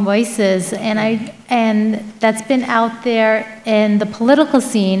strong voices, and that's been out there in the political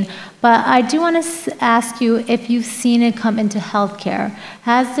scene. But I do want to ask you if you've seen it come into healthcare.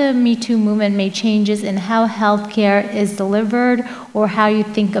 Has the Me Too movement made changes in how healthcare is delivered or how you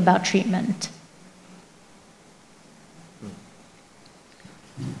think about treatment?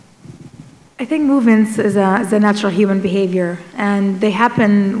 I think movements is a natural human behavior, and they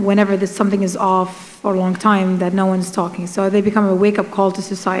happen whenever something is off for a long time that no one's talking. So they become a wake-up call to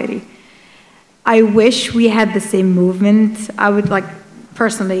society. I wish we had the same movement. I would like,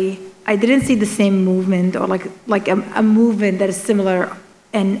 personally, I didn't see the same movement, or like a movement that is similar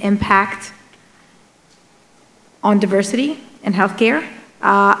in impact on diversity in healthcare.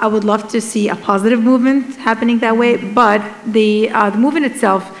 I would love to see a positive movement happening that way, but the movement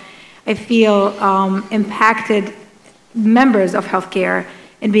itself, I feel, impacted members of healthcare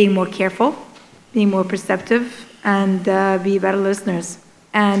in being more careful, being more perceptive, and be better listeners.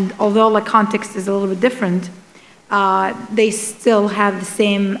 And although the context is a little bit different, they still have the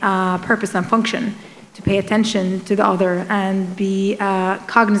same purpose and function, to pay attention to the other and be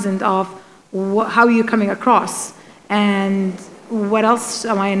cognizant of how you're coming across, and what else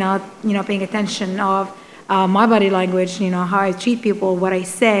am I not, you know, paying attention of. My body language, you know, how I treat people, what I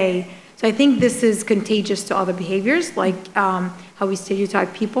say. So I think this is contagious to other behaviors, like how we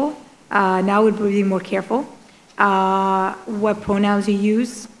stereotype people. Now we're being more careful. What pronouns you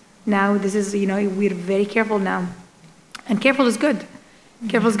use. Now this is, you know, we're very careful now. And careful is good.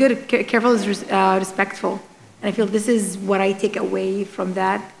 Careful is good. Careful is respectful. And I feel this is what I take away from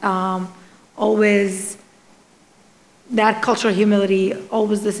that. Always that cultural humility,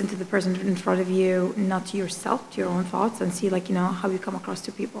 always listen to the person in front of you, not to yourself, to your own thoughts, and see, like, you know, how you come across to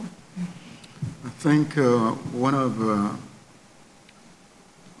people. I think one of the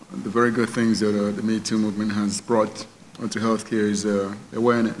very good things that the Me Too movement has brought onto healthcare is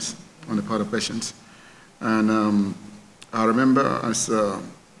awareness on the part of patients. And I remember as a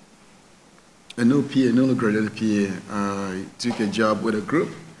newly graduated PA, I took a job with a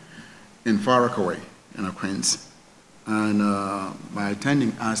group in Far Rockaway in Queens. And my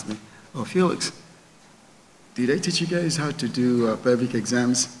attending asked me, "Oh, Felix, did they teach you guys how to do pelvic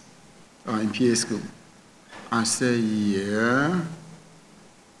exams in PA school?" I said, "Yeah."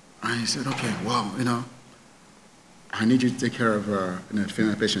 I said, "Okay, well, you know, I need you to take care of you know,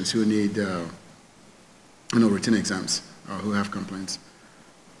 female patients who need you know, routine exams or who have complaints."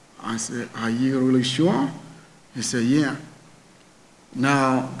 I said, "Are you really sure?" He said, "Yeah."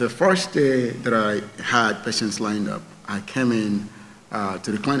 Now, the first day that I had patients lined up, I came in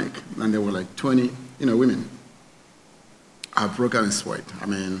to the clinic, and there were like 20, you know, women. I broke out in sweat. I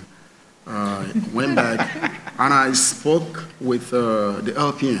mean, went back, and I spoke with the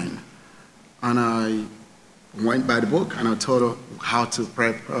LPN, and I went by the book, and I told her how to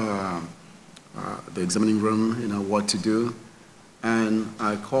prep the examining room, what to do. And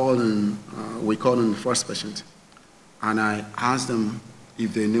I called and we called on the first patient, and I asked them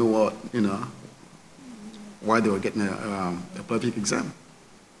if they knew why they were getting a pelvic exam.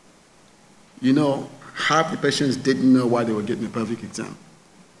 Half the patients didn't know why they were getting a pelvic exam.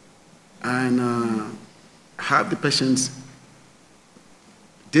 And half the patients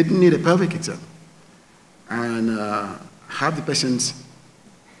didn't need a pelvic exam. And half the patients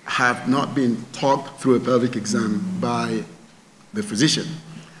have not been talked through a pelvic exam by the physician.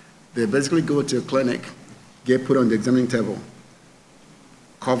 They basically go to a clinic, get put on the examining table,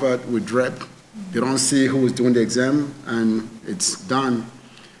 covered with drip. They don't see who is doing the exam, and it's done.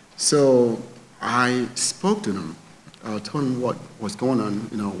 So I spoke to them. I told them what was going on,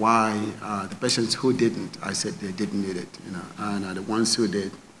 why the patients who didn't, I said they didn't need it, and the ones who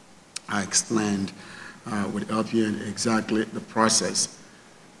did, I explained with LPN exactly the process,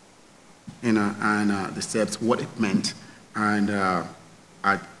 and the steps, what it meant, and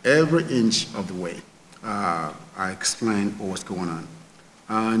at every inch of the way, I explained what was going on.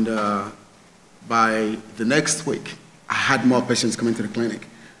 And by the next week, I had more patients coming to the clinic,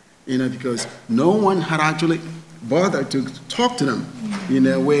 because no one had actually bothered to talk to them in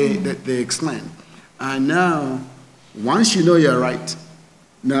a way that they explained. And now, once you know you're right,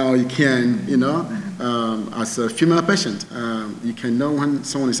 now you can, as a female patient, you can know when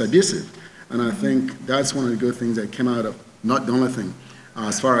someone is abusive. And I think that's one of the good things that came out of, not the only thing,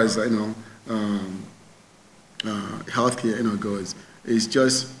 as far as, healthcare, goes, is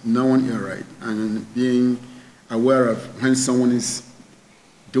just knowing you're right and being aware of when someone is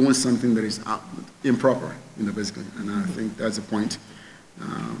doing something that is improper, basically. And I think that's a point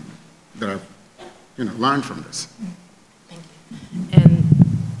that I've, learned from this. Thank you. And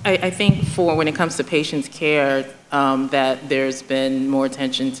I think when it comes to patients' care, that there's been more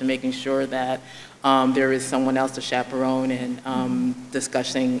attention to making sure that there is someone else to chaperone and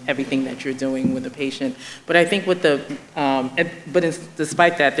discussing everything that you're doing with the patient. But I think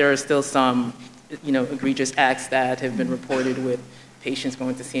despite that, there are still some, egregious acts that have been reported with patients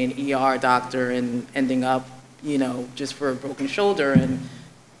going to see an ER doctor and ending up, just for a broken shoulder, and,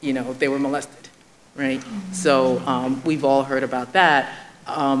 they were molested, right? So we've all heard about that.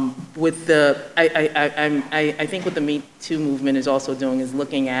 I think what the Me Too movement is also doing is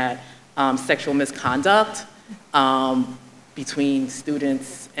looking at sexual misconduct between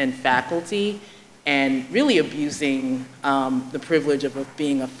students and faculty, and really abusing the privilege of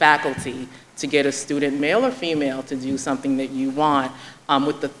being a faculty to get a student, male or female, to do something that you want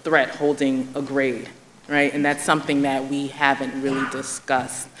with the threat holding a grade, right? And that's something that we haven't really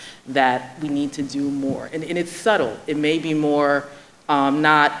discussed, that we need to do more. And it's subtle. It may be more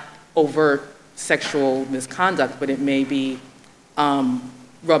not overt sexual misconduct, but it may be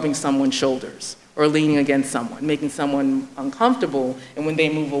rubbing someone's shoulders or leaning against someone, making someone uncomfortable. And when they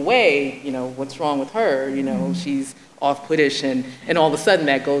move away, what's wrong with her? She's off-puttish, and all of a sudden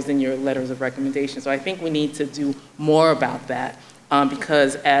that goes in your letters of recommendation. So I think we need to do more about that,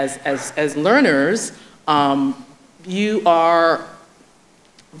 because as learners, you are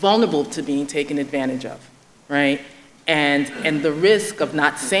vulnerable to being taken advantage of, right? And the risk of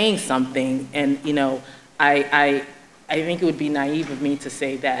not saying something, and I think it would be naive of me to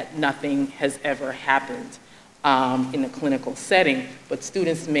say that nothing has ever happened in a clinical setting, but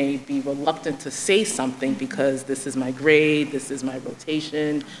students may be reluctant to say something because this is my grade, this is my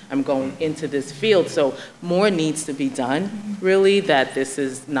rotation, I'm going into this field. So more needs to be done, really, that this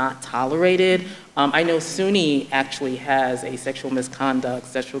is not tolerated. I know SUNY actually has a sexual misconduct,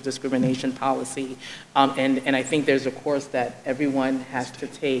 sexual discrimination policy, and I think there's a course that everyone has to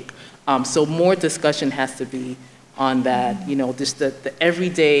take. So more discussion has to be on that, just the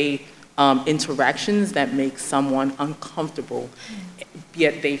everyday interactions that make someone uncomfortable,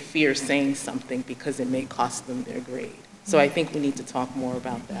 yet they fear saying something because it may cost them their grade. So I think we need to talk more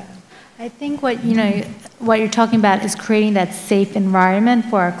about that. I think what you're talking about is creating that safe environment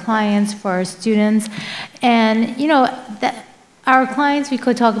for our clients, for our students, and that our clients, we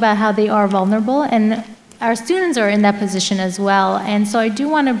could talk about how they are vulnerable, and our students are in that position as well. And so I do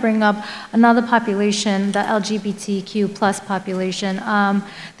want to bring up another population, the LGBTQ plus population.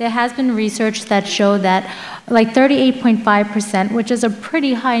 There has been research that show that like 38.5%, which is a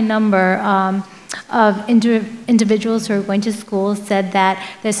pretty high number, of individuals who are going to school said that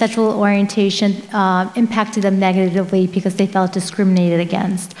their sexual orientation impacted them negatively because they felt discriminated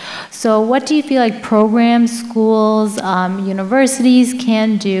against. So what do you feel like programs, schools, universities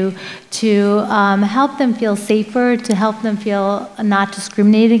can do to help them feel safer, to help them feel not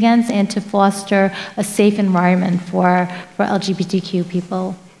discriminated against, and to foster a safe environment for LGBTQ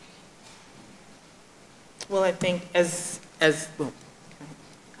people? Well, I think as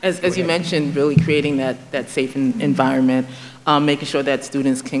you mentioned, really creating that safe environment, making sure that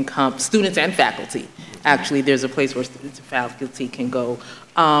students can come, students and faculty, actually, there's a place where students and faculty can go.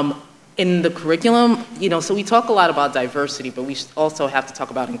 In the curriculum, so we talk a lot about diversity, but we also have to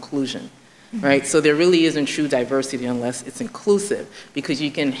talk about inclusion, right? So there really isn't true diversity unless it's inclusive, because you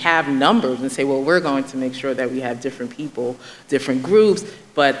can have numbers and say, well, we're going to make sure that we have different people, different groups,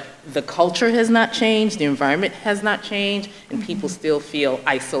 but the culture has not changed, the environment has not changed, and people still feel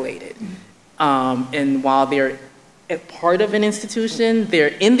isolated. And while they're a part of an institution,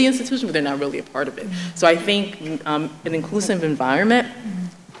 they're in the institution, but they're not really a part of it. So I think an inclusive environment,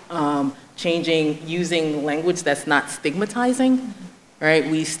 using language that's not stigmatizing, right?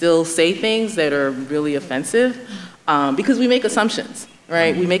 We still say things that are really offensive because we make assumptions,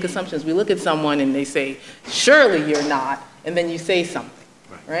 right? We make assumptions. We look at someone and they say, surely you're not, and then you say something,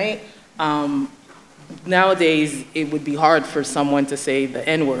 right? Nowadays, it would be hard for someone to say the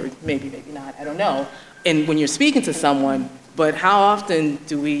N-word, maybe not, I don't know. And when you're speaking to someone, but how often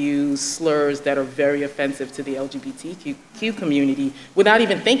do we use slurs that are very offensive to the LGBTQ community without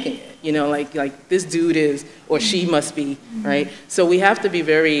even thinking it? Like this dude is, or she must be, right? So we have to be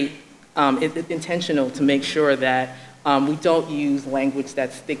very intentional to make sure that we don't use language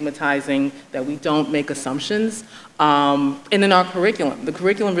that's stigmatizing, that we don't make assumptions. And in our curriculum, the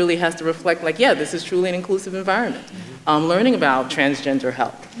curriculum really has to reflect like, yeah, this is truly an inclusive environment. Learning about transgender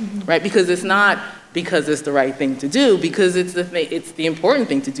health, right? Because it's not because it's the right thing to do, because it's the important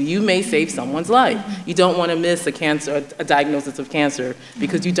thing to do. You may save someone's life. You don't want to miss a diagnosis of cancer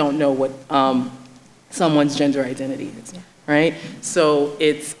because you don't know what someone's gender identity is, right? So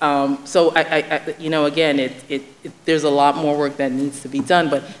it's, again, there's a lot more work that needs to be done,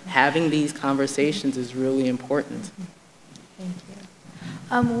 but having these conversations is really important. Thank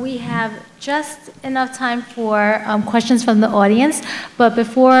you. We have just enough time for questions from the audience, but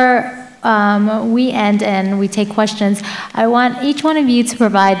before we end and we take questions, I want each one of you to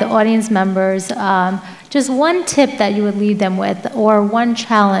provide the audience members just one tip that you would leave them with, or one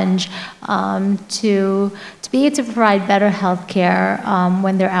challenge to be able to provide better health care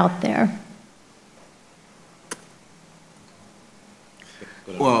when they're out there.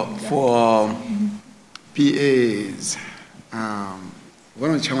 Well, for PAs, one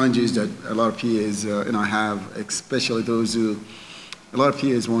of the challenges that a lot of PAs have, especially those who, a lot of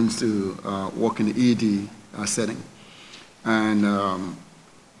PAs want to work in the ED setting. And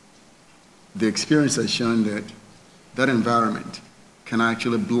the experience has shown that that environment can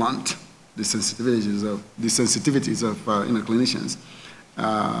actually blunt the sensitivities of clinicians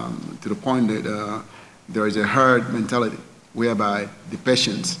to the point that there is a herd mentality whereby the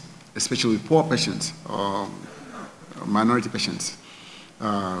patients, especially poor patients or minority patients,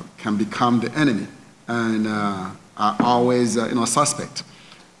 can become the enemy and are always suspect.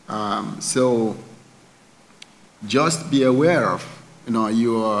 So just be aware of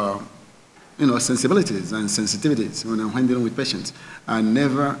your sensibilities and sensitivities when dealing with patients, and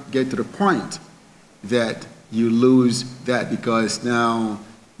never get to the point that you lose that, because now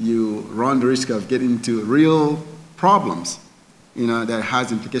you run the risk of getting into real problems that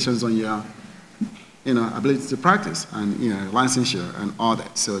has implications on your ability to practice and licensure and all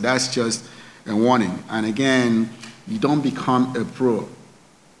that. So that's just a warning. And again, you don't become a pro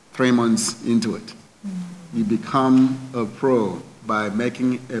 3 months into it. You become a pro by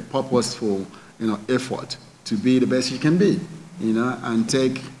making a purposeful effort to be the best you can be, and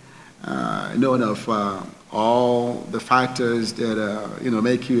take note of all the factors that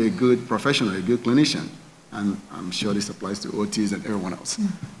make you a good professional, a good clinician. And I'm sure this applies to OTs and everyone else.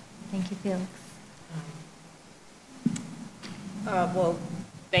 Thank you, Felix. Well,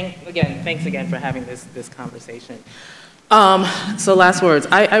 thanks again for having this conversation. So last words,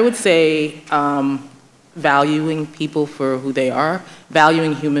 I would say valuing people for who they are,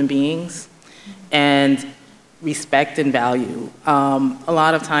 valuing human beings, and respect and value. A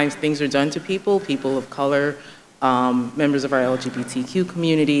lot of times things are done to people of color, members of our LGBTQ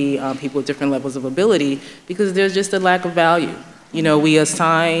community, people with different levels of ability, because there's just a lack of value. We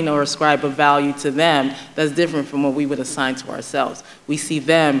assign or ascribe a value to them that's different from what we would assign to ourselves. We see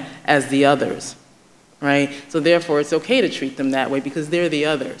them as the others, right? So therefore, it's okay to treat them that way because they're the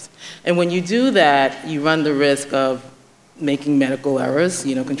others. And when you do that, you run the risk of making medical errors,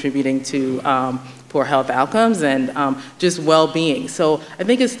 contributing to poor health outcomes and just well-being. So I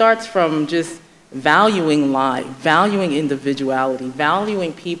think it starts from just valuing life, valuing individuality,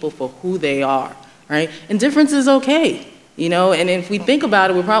 valuing people for who they are, right? And difference is okay. And if we think about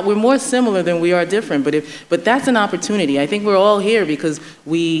it, we're more similar than we are different, but that's an opportunity. I think we're all here because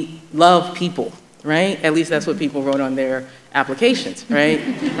we love people, right? At least that's what people wrote on their applications, right?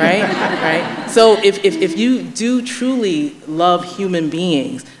 Right? So if you do truly love human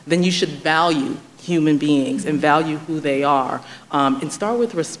beings, then you should value human beings and value who they are, and start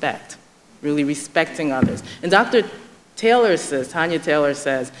with respect, really respecting others. And Dr. Taylor says, Tanya Taylor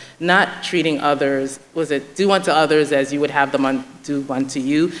says, not treating others, do unto others as you would have them do unto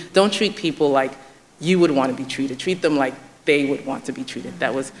you. Don't treat people like you would want to be treated. Treat them like they would want to be treated.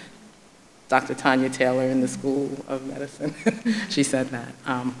 That was Dr. Tanya Taylor in the School of Medicine. She said that.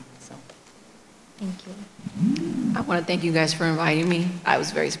 Thank you. I want to thank you guys for inviting me. I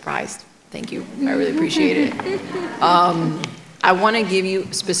was very surprised. Thank you. I really appreciate it. I want to give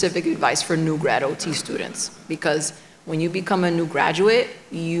you specific advice for new grad OT students, because when you become a new graduate,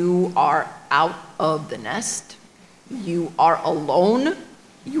 you are out of the nest. You are alone.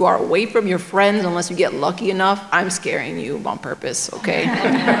 You are away from your friends unless you get lucky enough. I'm scaring you on purpose, okay?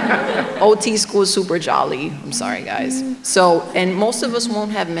 OT school is super jolly. I'm sorry, guys. So, and most of us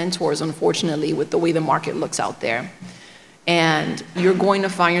won't have mentors, unfortunately, with the way the market looks out there. And you're going to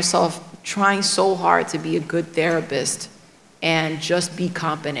find yourself trying so hard to be a good therapist and just be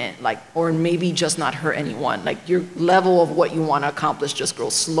competent, like, or maybe just not hurt anyone. Like, your level of what you want to accomplish just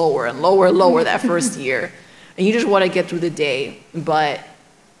grows slower and lower and lower that first year. And you just want to get through the day. But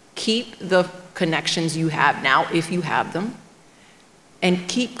keep the connections you have now, if you have them, and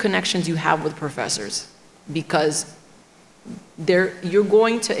keep connections you have with professors, because you're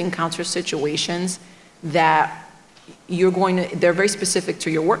going to encounter situations that they're very specific to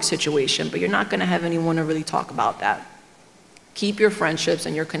your work situation, but you're not going to have anyone to really talk about that. Keep your friendships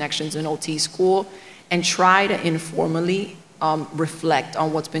and your connections in OT school, and try to informally reflect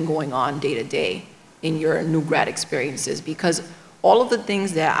on what's been going on day to day in your new grad experiences, because all of the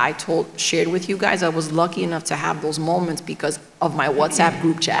things that I shared with you guys, I was lucky enough to have those moments because of my WhatsApp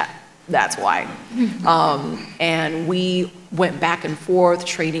group chat. That's why. And we went back and forth,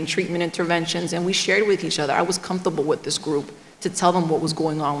 trading treatment interventions, and we shared with each other. I was comfortable with this group to tell them what was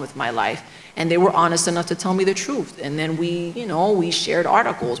going on with my life. And they were honest enough to tell me the truth. And then we shared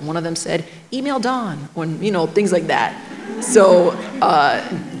articles. One of them said, email Don, or, things like that. So,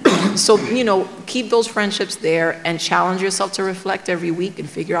 keep those friendships there and challenge yourself to reflect every week and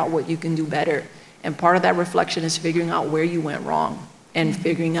figure out what you can do better. And part of that reflection is figuring out where you went wrong and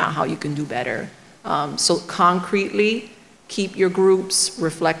figuring out how you can do better. So concretely, keep your groups,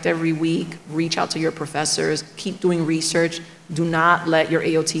 reflect every week, reach out to your professors, keep doing research. Do not let your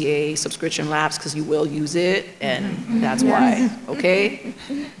AOTA subscription lapse, because you will use it, and that's why, okay?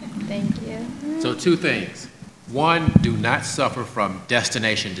 Thank you. So 2 things. 1, do not suffer from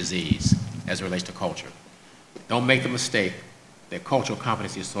destination disease as it relates to culture. Don't make the mistake that cultural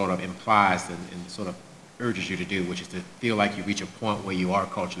competency sort of implies and sort of urges you to do, which is to feel like you reach a point where you are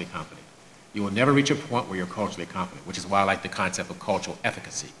culturally competent. You will never reach a point where you're culturally competent, which is why I like the concept of cultural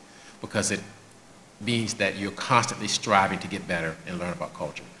efficacy, because it means that you're constantly striving to get better and learn about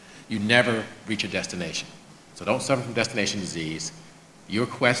culture. You never reach a destination. So don't suffer from destination disease. Your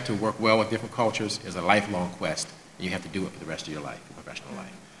quest to work well with different cultures is a lifelong quest, and you have to do it for the rest of your life, your professional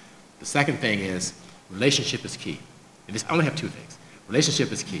life. The second thing is relationship is key. And I only have 2 things.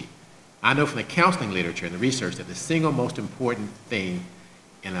 Relationship is key. I know from the counseling literature and the research that the single most important thing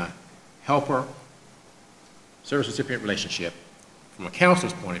in a helper service recipient relationship, from a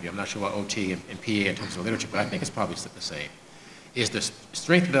counselor's point of view, I'm not sure what OT and PA in terms of literature, but I think it's probably the same, is the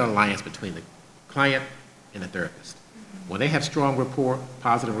strength of the alliance between the client and the therapist. When they have strong rapport,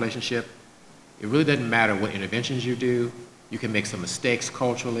 positive relationship, it really doesn't matter what interventions you do. You can make some mistakes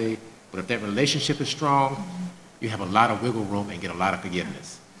culturally, but if that relationship is strong, you have a lot of wiggle room and get a lot of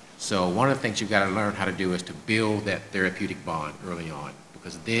forgiveness. So one of the things you've got to learn how to do is to build that therapeutic bond early on,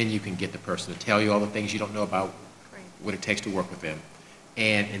 because then you can get the person to tell you all the things you don't know about what it takes to work with them.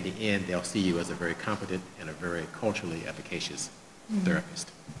 And in the end, they'll see you as a very competent and a very culturally efficacious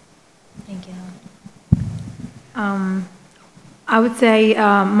therapist. Thank you. I would say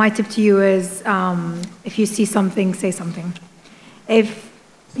my tip to you is if you see something, say something. If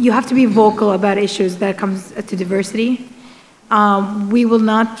you have to be vocal about issues that comes to diversity, we will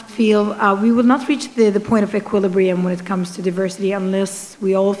not reach the point of equilibrium when it comes to diversity unless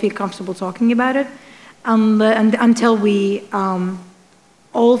we all feel comfortable talking about it, and until we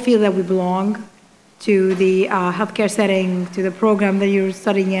all feel that we belong to the healthcare setting, to the program that you're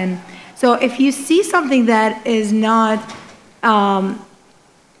studying in. So if you see something that is not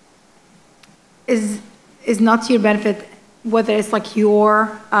is not to your benefit, whether it's like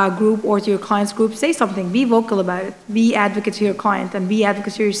your group or to your client's group, say something. Be vocal about it. Be advocate to your client and be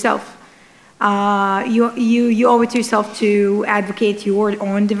advocate to yourself. you owe it to yourself to advocate your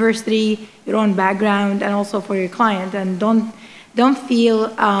own diversity, your own background, and also for your client. And don't feel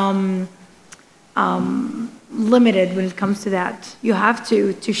limited when it comes to that. You have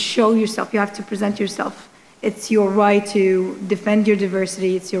to show yourself. You have to present yourself. It's your right to defend your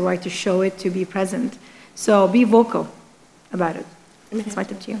diversity. It's your right to show it, to be present. So be vocal about it. It's my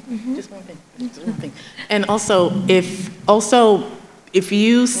tip to you. Mm-hmm. Just one thing. Just one thing. And also, if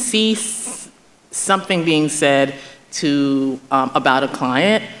you see something being said to about a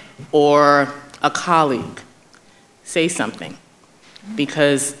client or a colleague, say something,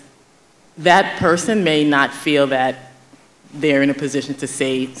 because that person may not feel that they're in a position to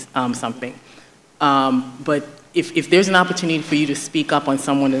say something. But if there's an opportunity for you to speak up on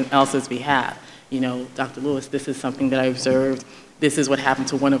someone else's behalf, you know, Dr. Lewis, this is something that I observed. This is what happened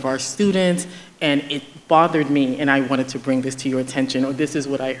to one of our students, and it bothered me, and I wanted to bring this to your attention, or this is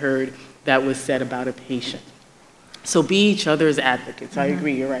what I heard that was said about a patient. So be each other's advocates. I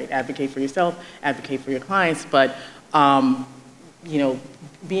agree, you're right. Advocate for yourself, advocate for your clients, but you know,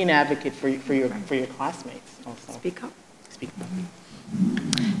 be an advocate for your classmates also. Speak up. Speak up.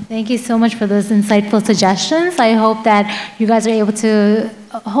 Thank you so much for those insightful suggestions. I hope that you guys are able to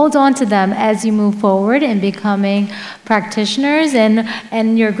hold on to them as you move forward in becoming practitioners,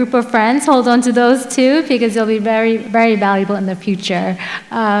 and your group of friends, hold on to those too, because they'll be very, very valuable in the future.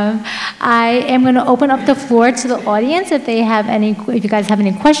 I am going to open up the floor to the audience if you guys have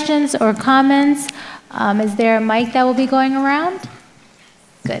any questions or comments. Is there a mic that will be going around?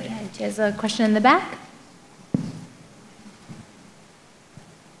 Good. There's a question in the back.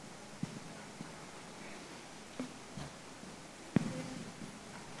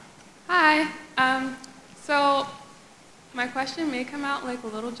 Hi. So my question may come out like a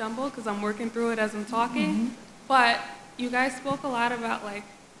little jumbled because I'm working through it as I'm talking, but you guys spoke a lot about like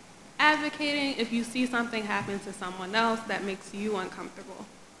advocating if you see something happen to someone else that makes you uncomfortable.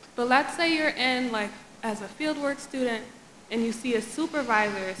 But let's say you're in like as a fieldwork student and you see a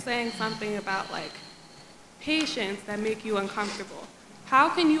supervisor saying something about like patients that make you uncomfortable. How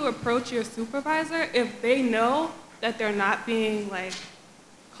can you approach your supervisor if they know that they're not being like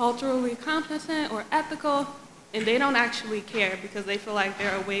culturally competent or ethical, and they don't actually care because they feel like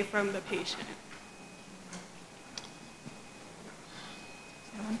they're away from the patient?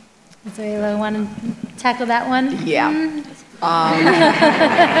 So you want to tackle that one? Yeah.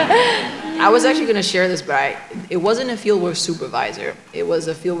 I was actually going to share this, but it wasn't a fieldwork supervisor. It was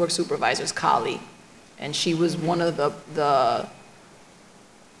a fieldwork supervisor's colleague. And she was one of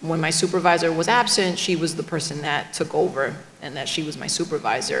when my supervisor was absent, she was the person that took over, and that she was my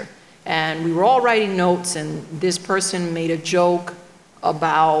supervisor. And we were all writing notes, and this person made a joke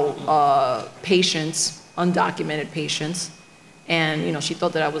about patients, undocumented patients. And, you know, she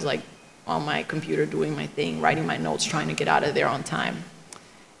thought that I was like on my computer doing my thing, writing my notes, trying to get out of there on time.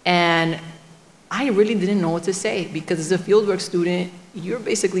 And I really didn't know what to say, because as a fieldwork student, you're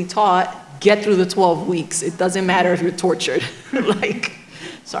basically taught, get through the 12 weeks. It doesn't matter if you're tortured. Like,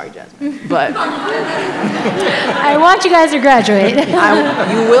 sorry, Jasmine, but I want you guys to graduate.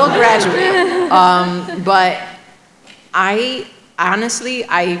 You will graduate. But I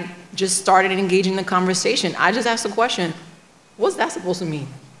just started engaging the conversation. I just asked the question, what's that supposed to mean?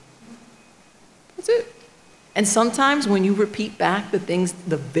 That's it. And sometimes when you repeat back the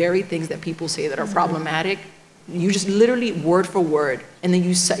very things that people say that are problematic, you just literally word for word, and then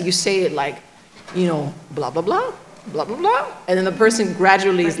you say it like, you know, blah, blah, blah. Blah, blah, blah. And then the person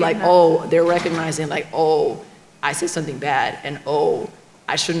gradually is like, oh, they're recognizing like, oh, I said something bad, and oh,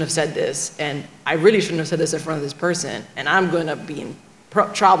 I shouldn't have said this, and I really shouldn't have said this in front of this person, and I'm going to be in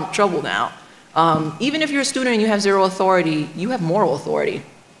trouble now. Even if you're a student and you have zero authority, you have moral authority.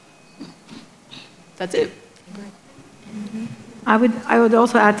 That's it. I would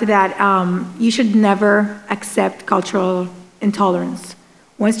also add to that, you should never accept cultural intolerance.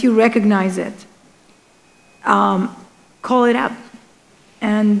 Once you recognize it, call it out.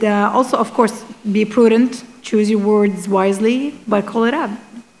 And also, of course, be prudent, choose your words wisely, but call it out.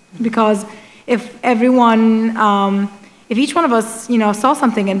 Because if each one of us, you know, saw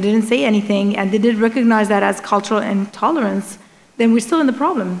something and didn't say anything, and they didn't recognize that as cultural intolerance, then we're still in the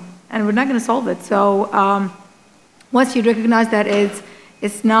problem, and we're not going to solve it. So once you recognize that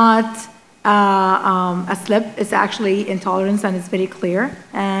it's not a slip, it's actually intolerance, and it's very clear.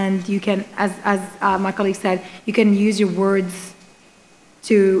 And you can, as my colleague said, you can use your words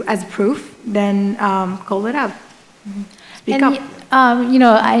as proof, then call it out. Speak up.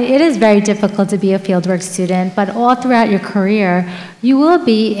 it is very difficult to be a fieldwork student, but all throughout your career, you will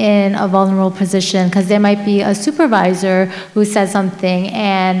be in a vulnerable position because there might be a supervisor who says something,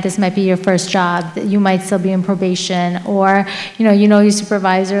 and this might be your first job. You might still be in probation, or your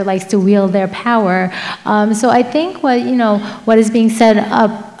supervisor likes to wield their power. So I think what is being said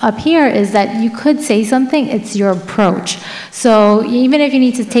up here is that you could say something. It's your approach. So even if you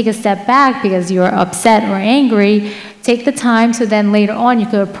need to take a step back because you're upset or angry, take the time so then later on you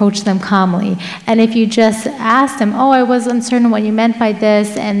could approach them calmly. And if you just ask them, oh, I was uncertain what you meant by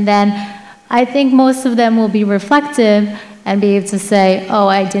this, and then I think most of them will be reflective and be able to say, oh,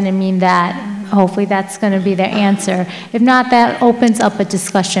 I didn't mean that. Hopefully that's going to be their answer. If not, that opens up a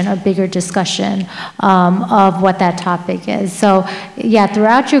discussion, a bigger discussion of what that topic is. So yeah,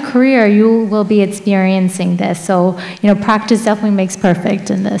 throughout your career, you will be experiencing this. So, practice definitely makes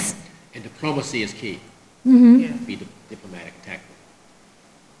perfect in this. And diplomacy is key. Mm-hmm. Be diplomatic, tactful.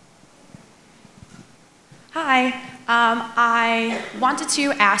 Hi, I wanted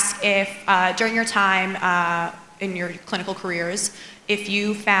to ask if during your time in your clinical careers, if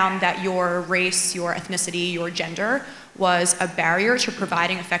you found that your race, your ethnicity, your gender was a barrier to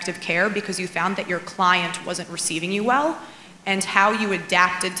providing effective care because you found that your client wasn't receiving you well, and how you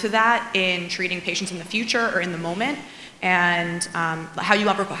adapted to that in treating patients in the future or in the moment, and how you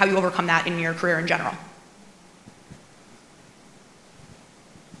overcome that in your career in general.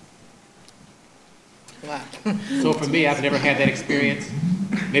 Wow. So for me, I've never had that experience.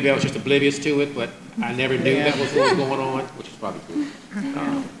 Maybe I was just oblivious to it, but I never knew that was what was going on, which is probably true.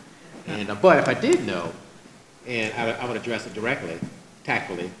 But if I did know, and I would address it directly,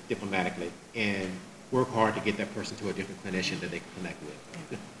 tactfully, diplomatically, and work hard to get that person to a different clinician that they can connect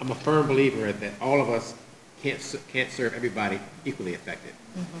with. I'm a firm believer that all of us can't serve everybody equally effective.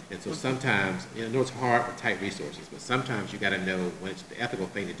 Mm-hmm. And so sometimes, I know it's hard with tight resources, but sometimes you got to know when it's the ethical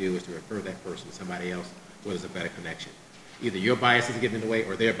thing to do is to refer that person to somebody else where there's a better connection. Either your bias is getting in the way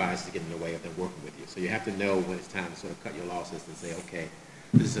or their bias is getting in the way of them working with you. So you have to know when it's time to sort of cut your losses and say, okay,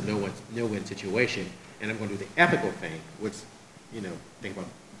 this is a no-win situation, and I'm going to do the ethical thing, which, think about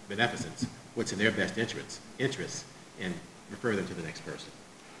beneficence, what's in their best interests, and refer them to the next person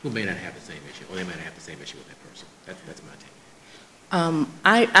who may not have the same issue, or they might not have the same issue with that person. That's my take.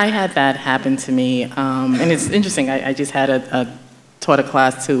 I had that happen to me, and it's interesting. I just had taught a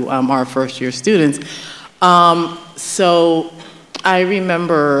class to our first-year students. So I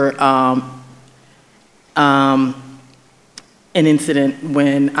remember an incident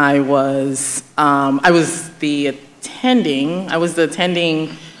when I was the attending.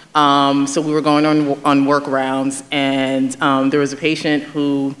 So we were going on work rounds, and there was a patient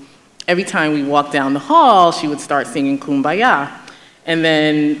who, every time we walked down the hall, she would start singing Kumbaya. And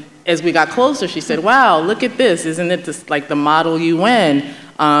then as we got closer, she said, wow, look at this. Isn't it just like the model UN?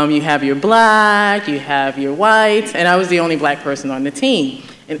 You have your black, you have your white, and I was the only black person on the team.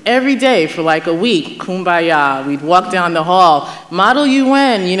 And every day for like a week, Kumbaya, we'd walk down the hall, model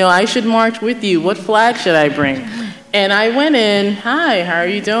UN, I should march with you. What flag should I bring? And I went in, hi, how are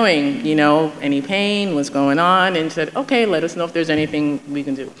you doing? Any pain, what's going on? And said, okay, let us know if there's anything we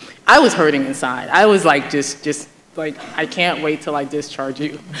can do. I was hurting inside. I was like, just like, I can't wait till I discharge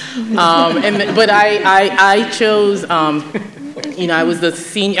you. But I chose, I was the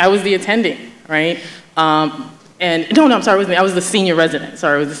senior, I was the attending, right? I was the senior resident.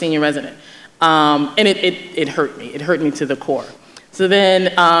 Sorry, I was the senior resident. And it hurt me. It hurt me to the core. So then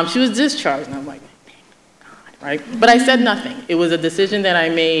she was discharged, and I'm like, right? But I said nothing. It was a decision that I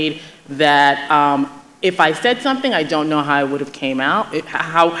made that if I said something, I don't know how it would have came out,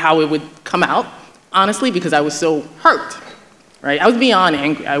 how it would come out, honestly, because I was so hurt, right? I was beyond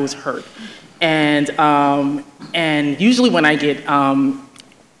angry. I was hurt. And usually when I get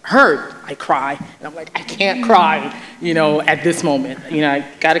hurt, I cry. And I'm like, I can't cry, at this moment. I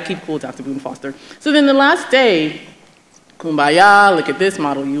got to keep cool, Dr. Boone Foster. So then the last day, Kumbaya, look at this,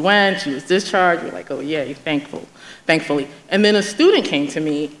 model UN, she was discharged. We're like, oh, yay, thankfully. And then a student came to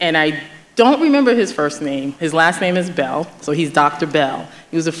me, and I don't remember his first name. His last name is Bell, so he's Dr. Bell.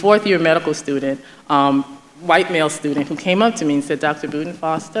 He was a fourth-year medical student, white male student, who came up to me and said, Dr. Boone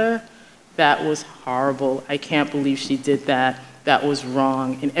Foster, that was horrible. I can't believe she did that. That was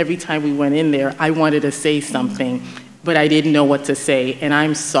wrong. And every time we went in there, I wanted to say something, but I didn't know what to say, and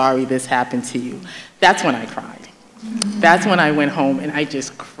I'm sorry this happened to you. That's when I cried. That's when I went home and I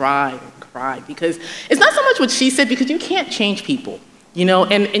just cried and cried, because it's not so much what she said, because you can't change people,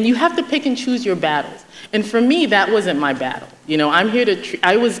 and you have to pick and choose your battles. And for me, that wasn't my battle. I'm here to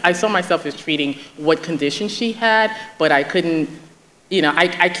I saw myself as treating what condition she had, but I couldn't,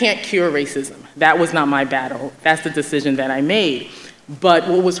 I can't cure racism. That was not my battle. That's the decision that I made. But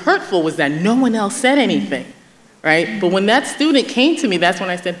what was hurtful was that no one else said anything, right? But when that student came to me, that's when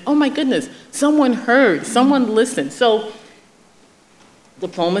I said, oh my goodness, someone heard, someone listened. So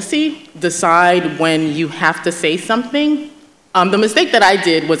diplomacy, decide when you have to say something. The mistake that I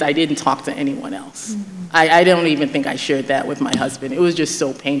did was I didn't talk to anyone else. I don't even think I shared that with my husband. It was just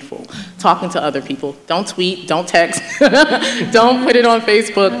so painful. Talking to other people. Don't tweet, don't text, don't put it on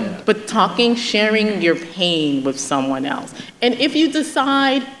Facebook, but talking, sharing your pain with someone else. And if you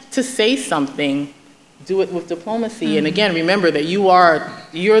decide to say something, do it with diplomacy. And again, remember that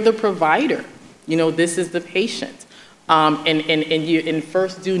you're the provider. You know, this is the patient. And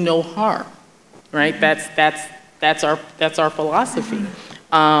first do no harm, right? That's our philosophy.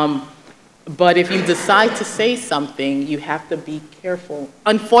 But if you decide to say something, you have to be careful.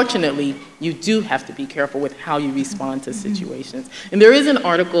 Unfortunately, you do have to be careful with how you respond to situations. And there is an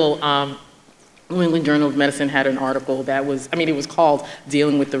article, New England Journal of Medicine had an article that was, it was called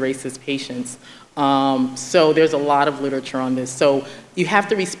Dealing with the Racist Patients. So there's a lot of literature on this. So you have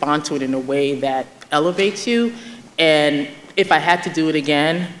to respond to it in a way that elevates you. And if I had to do it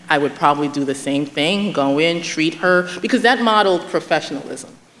again, I would probably do the same thing, go in, treat her, because that modeled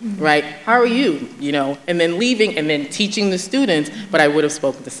professionalism. Right? How are you? You know, and then leaving and then teaching the students, but I would have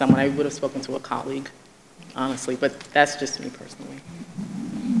spoken to someone. I would have spoken to a colleague, honestly, but that's just me personally.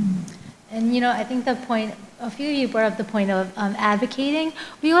 And you know, I think a few of you brought up the point of advocating.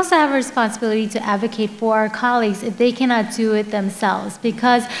 We also have a responsibility to advocate for our colleagues if they cannot do it themselves,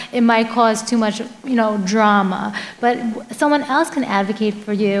 because it might cause too much, drama. But someone else can advocate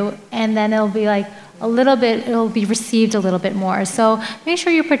for you, and then it'll be like, it'll be received a little bit more. So make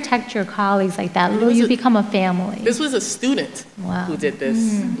sure you protect your colleagues like that. You become a family. This was a student who did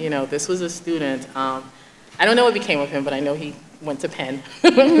this. You know, this was a student. I don't know what became of him, but I know he went to Penn,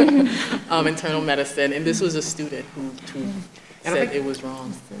 internal medicine, and this was a student who said it was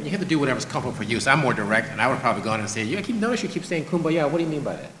wrong. You have to do whatever's comfortable for you. So I'm more direct, and I would probably go in and say, notice you keep saying kumbaya. What do you mean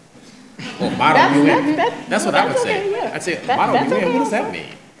by that? Well, motto UN. That's what I would say. Yeah. I'd say, motto UN, what does that mean?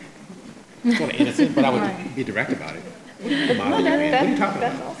 It's sort of innocent, but I would be direct about it. Motto UN, what are you talking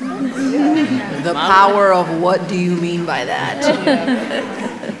about? The power of what do you mean by that?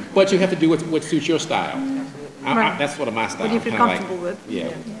 But you have to do what suits your style. That's sort of my style. What do you feel comfortable with?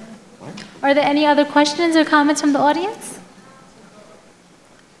 Yeah. Are there any other questions or comments from the audience?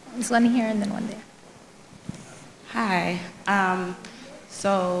 There's one here and then one there. Hi. Oh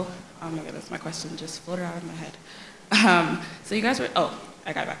my goodness, my question just floated out of my head. So you guys were,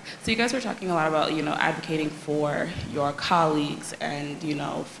 I got it back. So you guys were talking a lot about, advocating for your colleagues and,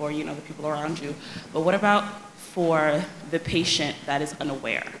 for, the people around you. But what about for the patient that is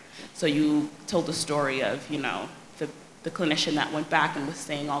unaware? So you told the story of, the clinician that went back and was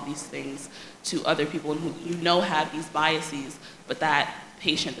saying all these things to other people who have these biases, but that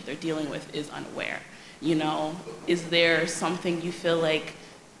patient that they're dealing with is unaware. Is there something you feel like,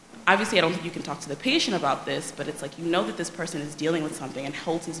 obviously I don't think you can talk to the patient about this, but it's like that this person is dealing with something and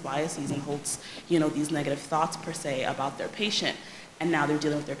holds these biases and holds, these negative thoughts per se about their patient, and now they're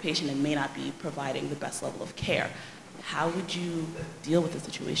dealing with their patient and may not be providing the best level of care. How would you deal with a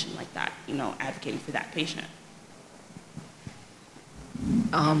situation like that, advocating for that patient?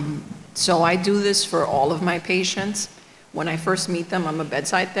 So I do this for all of my patients. When I first meet them, I'm a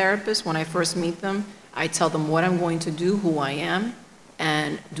bedside therapist. When I first meet them, I tell them what I'm going to do, who I am,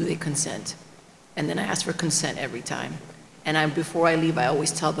 and do they consent? And then I ask for consent every time. And before I leave, I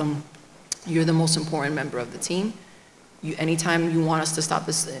always tell them, you're the most important member of the team. Anytime you want us to stop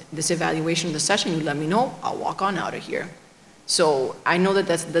this evaluation of the session, you let me know, I'll walk on out of here. So I know that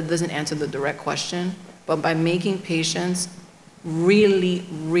that doesn't answer the direct question, but by making patients really,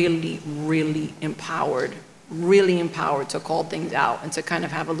 really, really empowered to call things out and to kind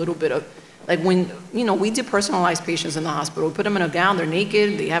of have a little bit of, like when, we depersonalize patients in the hospital, we put them in a gown, they're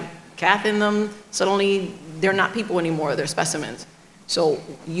naked, they have cath in them, suddenly they're not people anymore, they're specimens. So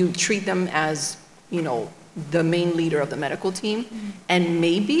you treat them as, the main leader of the medical team, and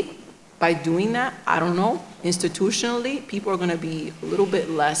maybe by doing that, I don't know, institutionally, people are gonna be a little bit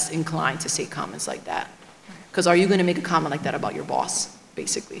less inclined to say comments like that. Because are you gonna make a comment like that about your boss,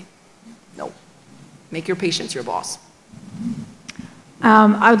 basically? No. Make your patients your boss.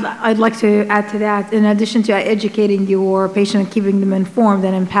 I'd like to add to that, in addition to educating your patient and keeping them informed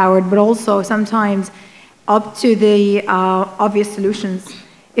and empowered, but also sometimes up to the obvious solutions.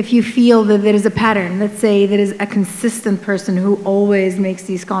 If you feel that there is a pattern, let's say there is a consistent person who always makes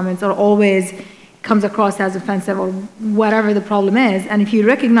these comments or always comes across as offensive or whatever the problem is, and if you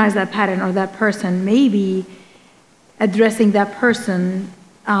recognize that pattern or that person, maybe addressing that person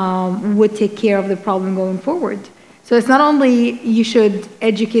would take care of the problem going forward. So it's not only you should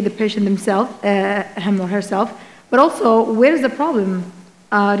educate the patient himself, him or herself, but also where is the problem?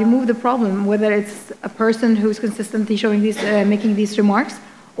 Remove the problem, whether it's a person who's consistently showing these, making these remarks,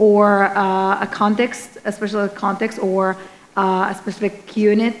 or a context, a special context, or a specific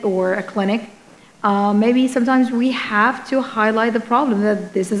unit or a clinic. Maybe sometimes we have to highlight the problem,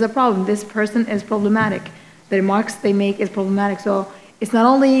 that this is a problem, this person is problematic, the remarks they make is problematic. So it's not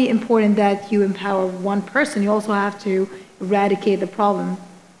only important that you empower one person, you also have to eradicate the problem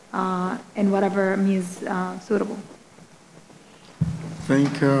in whatever means suitable. I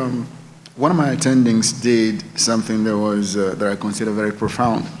think one of my attendings did something that was that I consider very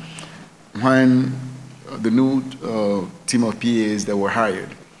profound. When the new team of PAs that were hired,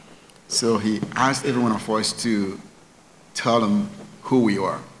 so he asked every one of us to tell them who we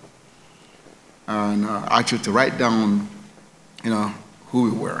are, and actually to write down, who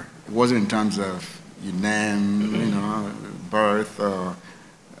we were. It wasn't in terms of your name, birth,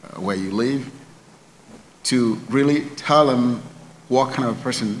 where you live, to really tell them what kind of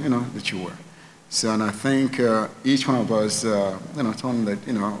person, that you were. So, and I think each one of us, told them that,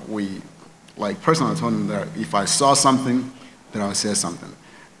 we, like personally, I told them that if I saw something, then I'll say something.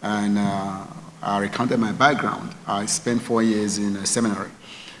 And I recounted my background. I spent 4 years in a seminary.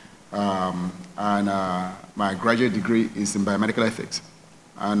 And my graduate degree is in biomedical ethics.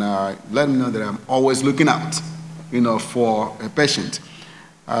 And let them know that I'm always looking out, for a patient.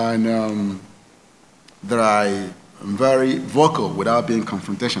 And that I I'm very vocal without being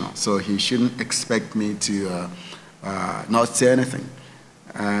confrontational, so he shouldn't expect me to not say anything.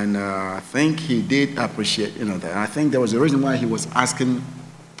 And I think he did appreciate, that. And I think there was a reason why he was asking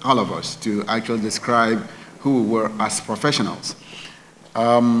all of us to actually describe who we were as professionals.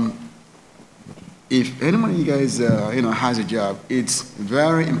 If anyone of you guys, has a job, it's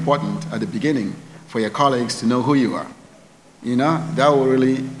very important at the beginning for your colleagues to know who you are. That will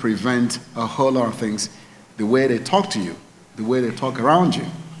really prevent a whole lot of things. The way they talk to you, the way they talk around you,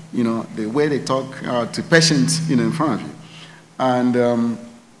 the way they talk to patients, in front of you. And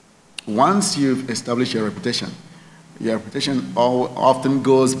once you've established your reputation often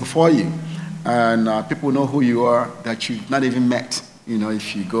goes before you. And people know who you are that you've not even met.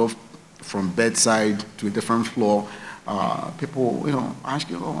 If you go from bedside to a different floor, people, ask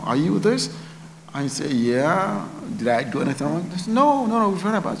you, oh, are you this? I say, yeah. Did I do anything wrong? They say, no, we've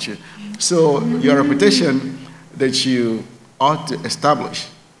heard about you. So your reputation that you ought to establish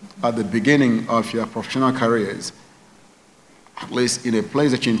at the beginning of your professional careers, at least in a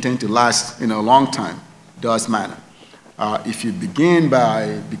place that you intend to last a long time, does matter. If you begin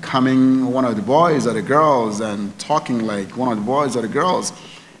by becoming one of the boys or the girls and talking like one of the boys or the girls,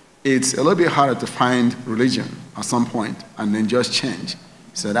 it's a little bit harder to find religion at some point and then just change.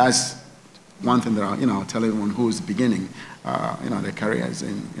 So that's one thing that I'll tell everyone who's beginning, their careers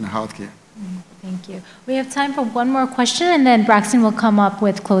in healthcare. Thank you. We have time for one more question, and then Braxton will come up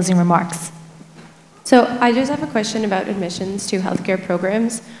with closing remarks. So I just have a question about admissions to healthcare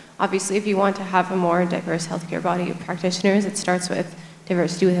programs. Obviously, if you want to have a more diverse healthcare body of practitioners, it starts with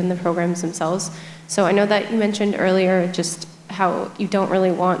diversity within the programs themselves. So I know that you mentioned earlier just how you don't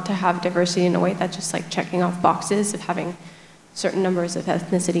really want to have diversity in a way that's just like checking off boxes of having certain numbers of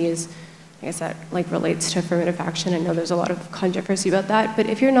ethnicities. I guess that relates to affirmative action. I know there's a lot of controversy about that, but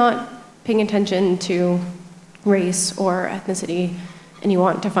if you're not paying attention to race or ethnicity and you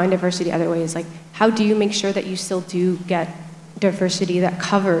want to find diversity other ways, how do you make sure that you still do get diversity that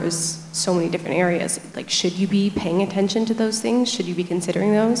covers so many different areas? Should you be paying attention to those things? Should you be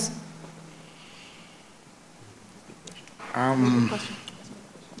considering those?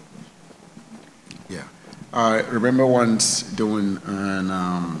 Yeah. I remember once doing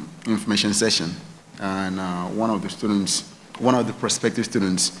an information session, and one of the prospective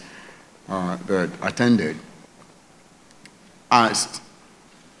students that attended asked,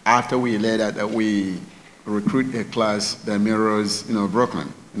 after we laid out that we recruit a class that mirrors,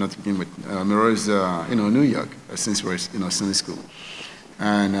 Brooklyn, to begin with, mirrors, New York, since we're, Sunday school,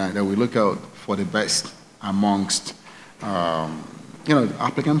 and that we look out for the best amongst, the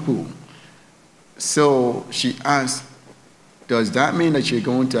applicant pool. So she asked, does that mean that you're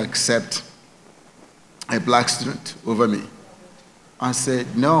going to accept a black student over me? I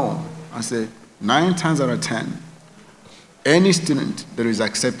said, no. I said, 9 times out of 10, any student that is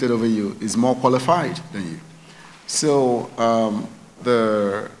accepted over you is more qualified than you. So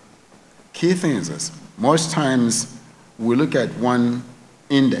the key thing is this. Most times we look at one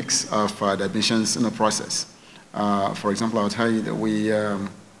index of the admissions in the process. For example, I'll tell you that we,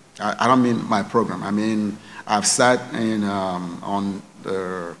 I don't mean my program. I mean, I've sat in, on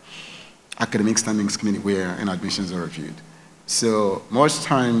the academic standings committee where admissions are reviewed. So most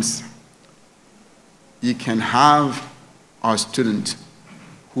times you can have a student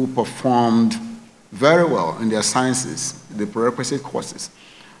who performed very well in their sciences, the prerequisite courses,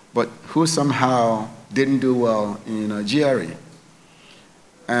 but who somehow didn't do well in GRE.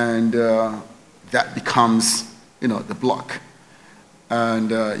 And that becomes, the block.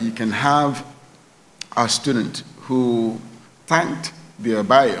 And you can have a student who tanked their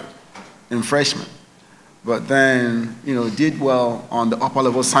bio in freshman, but then, did well on the upper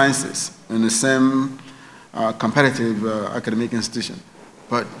level sciences in the same competitive academic institution.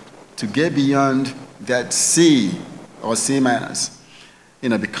 But to get beyond that C or C minus,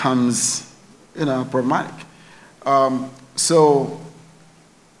 becomes, problematic. So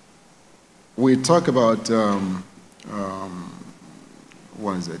we talk about,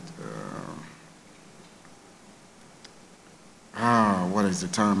 what is it? What is the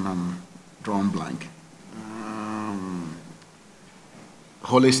term? I'm drawing blank.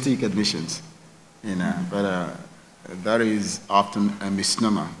 Holistic admissions, but that is often a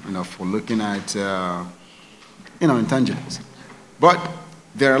misnomer, for looking at, intangibles. But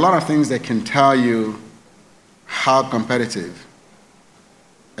there are a lot of things that can tell you how competitive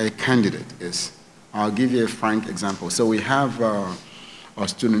a candidate is. I'll give you a frank example. So we have a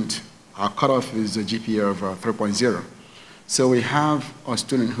student, our cutoff is a GPA of 3.0. So we have a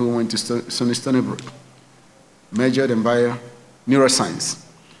student who went to SUNY Stony Brook, majored in neuroscience,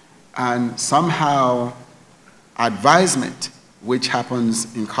 and somehow advisement, which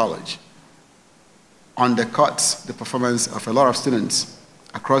happens in college, undercuts the performance of a lot of students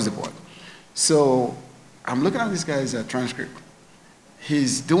across the board. So I'm looking at this guy's transcript.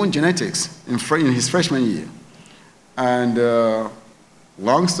 He's doing genetics in his freshman year. And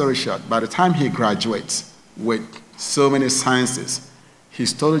long story short, by the time he graduates with so many sciences,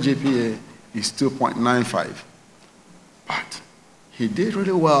 his total GPA is 2.95. But he did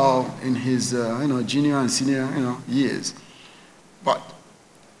really well in his junior and senior years. But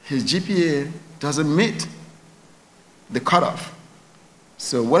his GPA doesn't meet the cutoff.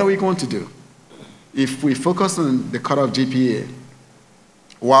 So what are we going to do? If we focus on the cutoff GPA,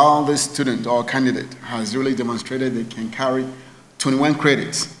 while this student or candidate has really demonstrated they can carry 21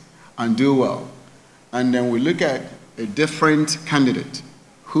 credits and do well, and then we look at a different candidate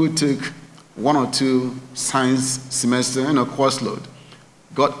who took 1 or 2 science semester course load,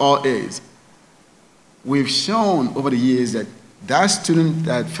 got all A's, we've shown over the years that that student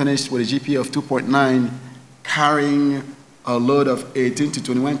that finished with a GPA of 2.9 carrying a load of 18 to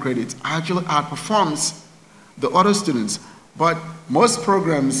 21 credits actually outperforms the other students. But most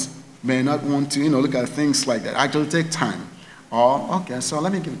programs may not want to look at things like that, actually take time. Or, okay, so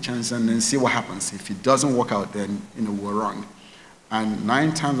let me give a chance and then see what happens. If it doesn't work out, then we're wrong. And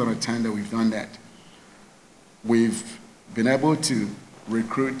 9 times out of 10 that we've done that, we've been able to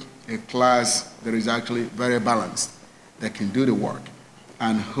recruit a class that is actually very balanced, that can do the work,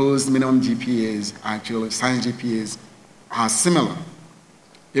 and whose minimum GPAs, actually science GPAs, are similar,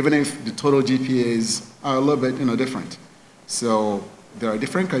 even if the total GPAs are a little bit different. So there are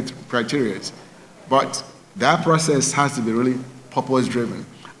different criteria, but that process has to be really purpose-driven.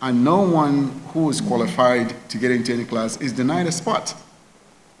 And no one who is qualified to get into any class is denied a spot.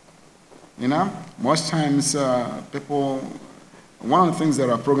 Most times one of the things that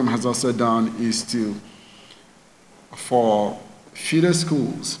our program has also done is for feeder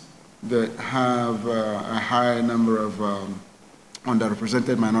schools that have a high number of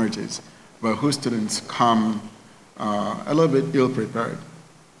underrepresented minorities, but whose students come a little bit ill-prepared,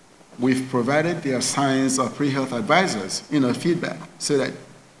 we've provided their science or pre-health advisors, feedback, so that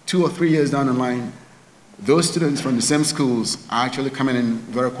 2 or 3 years down the line, those students from the same schools are actually coming in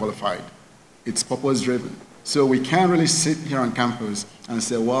very qualified. It's purpose-driven. So we can't really sit here on campus and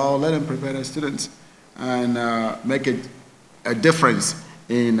say, well, let them prepare their students and make it a difference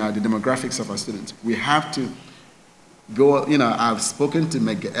in the demographics of our students. We have to go, I've spoken to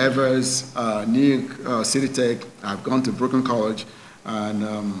McEvers, New York City Tech, I've gone to Brooklyn College, and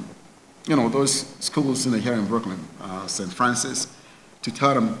those schools here in Brooklyn, St. Francis, to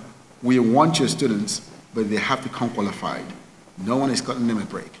tell them, we want your students, but they have to come qualified. No one is cutting them a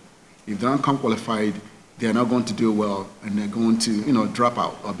break. If they don't come qualified, they're not going to do well, and they're going to, drop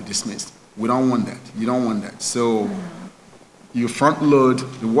out or be dismissed. We don't want that. You don't want that. So you front load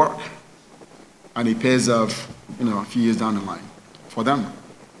the work, and it pays off, a few years down the line for them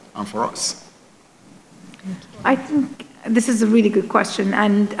and for us. I think this is a really good question,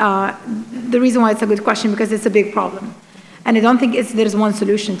 and the reason why it's a good question because it's a big problem, and I don't think there's one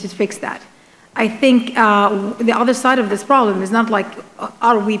solution to fix that. I think the other side of this problem is not like,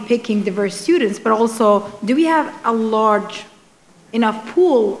 are we picking diverse students, but also, do we have a large enough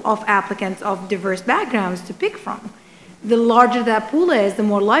pool of applicants of diverse backgrounds to pick from? The larger that pool is, the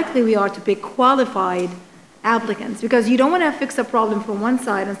more likely we are to pick qualified applicants, because you don't want to fix a problem from one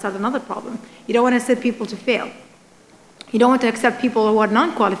side and start another problem. You don't want to set people to fail. You don't want to accept people who are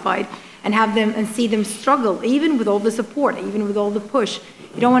non-qualified and have them and see them struggle, even with all the support, even with all the push.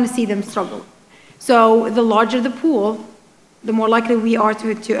 You don't want to see them struggle. So the larger the pool, the more likely we are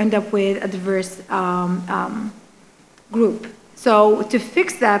to end up with a diverse group. So to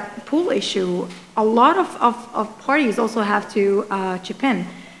fix that pool issue, a lot of parties also have to chip in.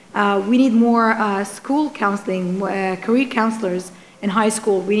 We need more school counseling, career counselors in high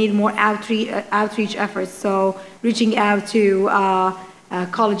school. We need more outreach efforts, so reaching out to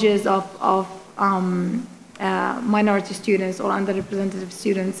colleges of minority students or underrepresented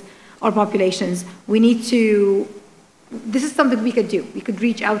students or populations. We need to, this is something we could do. We could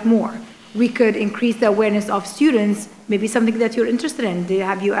reach out more. We could increase the awareness of students, maybe something that you're interested in.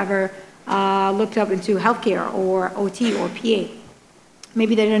 Have you ever looked up into healthcare or OT or PA?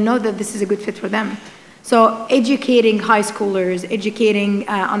 Maybe they don't know that this is a good fit for them. So educating high schoolers, educating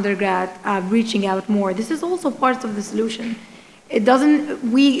undergrad, reaching out more, this is also part of the solution. It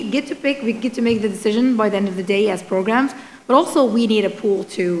doesn't, we get to pick, we get to make the decision by the end of the day as programs, but also we need a pool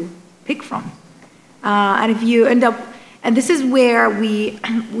to pick from. And if you end up, and this is where we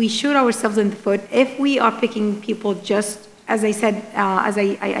shoot ourselves in the foot. If we are picking people just, as I said, as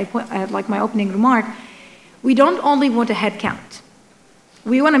like my opening remark, we don't only want a head count.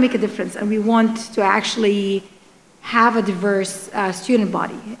 We want to make a difference, and we want to actually have a diverse student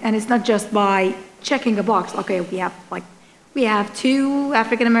body. And it's not just by checking a box. Okay, we have 2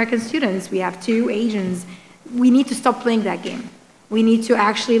 African-American students, we have 2 Asians. We need to stop playing that game. We need to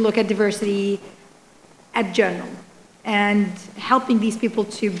actually look at diversity at general and helping these people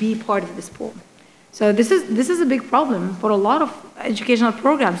to be part of this pool. So this is a big problem for a lot of educational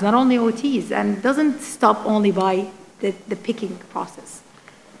programs, not only OTs, and it doesn't stop only by the picking process.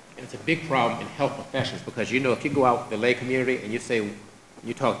 And it's a big problem in health professions because, you know, if you go out in the lay community and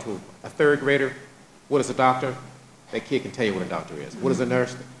you talk to a 3rd grader, what is a doctor? That kid can tell you what a doctor is. What is a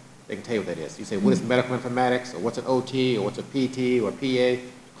nurse? They can tell you what that is. You say, what is medical informatics, or what's an OT, or what's a PT, or PA?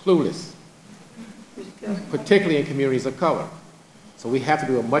 Clueless, particularly in communities of color. So we have to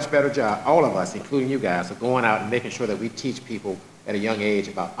do a much better job, all of us, including you guys, of going out and making sure that we teach people at a young age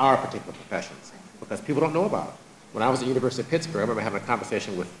about our particular professions, because people don't know about it. When I was at the University of Pittsburgh, I remember having a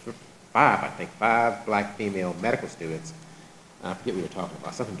conversation with 5 black female medical students. I forget what we were talking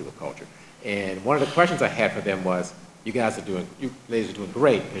about, something to do with culture. And one of the questions I had for them was, you ladies are doing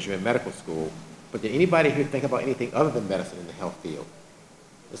great because you're in medical school, but did anybody here think about anything other than medicine in the health field?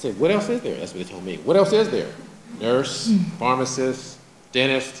 They said, what else is there? That's what they told me. What else is there? Nurse, pharmacist,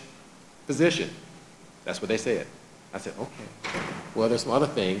 dentist, physician. That's what they said. I said, okay. Well, there's some other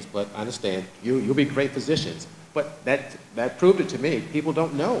things, but I understand. You'll be great physicians. But that proved it to me. People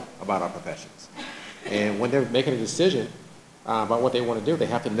don't know about our professions. And when they're making a decision about what they want to do, they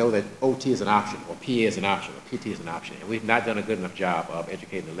have to know that OT is an option, or PA is an option, or PT is an option. And we've not done a good enough job of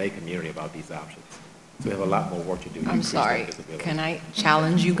educating the lay community about these options. So we have a lot more work to do. I'm sorry, can I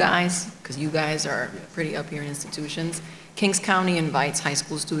challenge you guys? Because you guys are pretty up here in institutions. Kings County invites high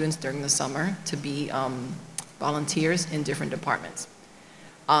school students during the summer to be volunteers in different departments.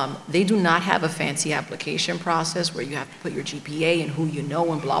 They do not have a fancy application process where you have to put your GPA and who you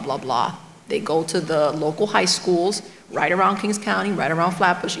know and blah, blah, blah. They go to the local high schools right around Kings County, right around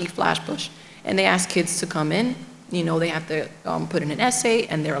Flatbush, East Flatbush, and they ask kids to come in. You know, they have to put in an essay,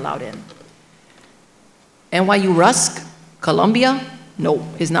 and they're allowed in. NYU Rusk, Columbia, no,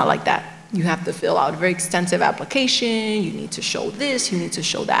 it's not like that. You have to fill out a very extensive application. You need to show this, you need to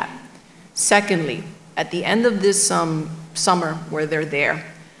show that. Secondly, at the end of this summer where they're there,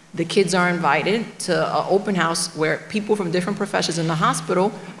 the kids are invited to an open house where people from different professions in the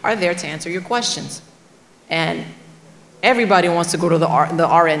hospital are there to answer your questions. And everybody wants to go to the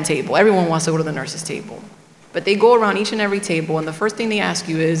RN table. Everyone wants to go to the nurse's table. But they go around each and every table, and the first thing they ask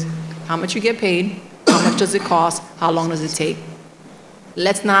you is how much you get paid, how much does it cost, how long does it take?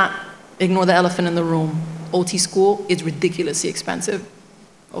 Let's not ignore the elephant in the room. OT school is ridiculously expensive,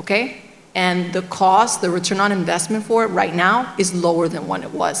 okay? And the cost, the return on investment for it right now is lower than when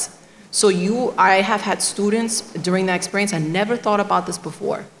it was. So I have had students during that experience, I never thought about this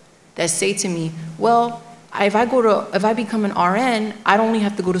before, that say to me, well, if I become an RN, I'd only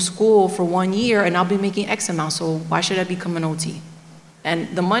have to go to school for 1 year and I'll be making X amount, so why should I become an OT?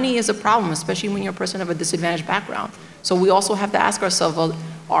 And the money is a problem, especially when you're a person of a disadvantaged background. So we also have to ask ourselves, well,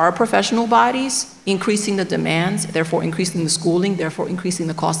 our professional bodies increasing the demands, therefore increasing the schooling, therefore increasing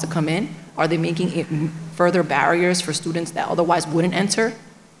the cost to come in? Are they making it further barriers for students that otherwise wouldn't enter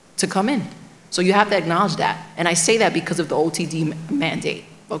to come in? So you have to acknowledge that. And I say that because of the OTD mandate,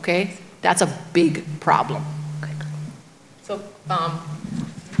 okay? That's a big problem. So,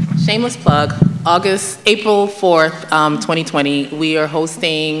 shameless plug, April 4th, 2020, we are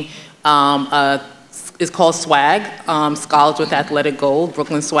hosting it's called SWAG, Scholars with Athletic Goals,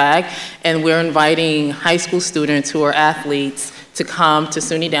 Brooklyn SWAG, and we're inviting high school students who are athletes to come to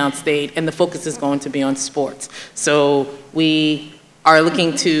SUNY Downstate, and the focus is going to be on sports. So we are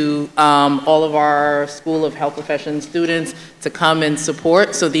looking to all of our School of Health Professions students to come and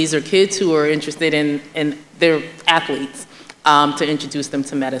support. So these are kids who are interested in they're athletes, to introduce them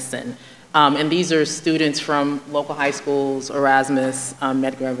to medicine. And these are students from local high schools, Erasmus,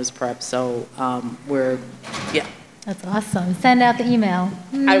 Medgar Evers Prep. So yeah. That's awesome. Send out the email.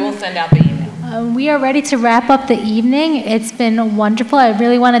 I will send out the email. We are ready to wrap up the evening. It's been wonderful. I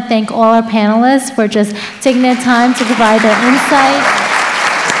really want to thank all our panelists for just taking their time to provide their insight.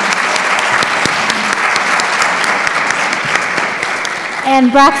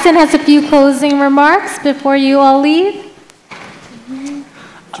 And Braxton has a few closing remarks before you all leave.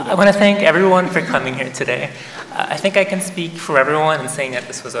 I want to thank everyone for coming here today. I think I can speak for everyone in saying that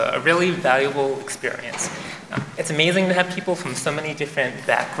this was a really valuable experience. It's amazing to have people from so many different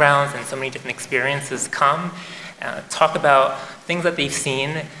backgrounds and so many different experiences come, talk about things that they've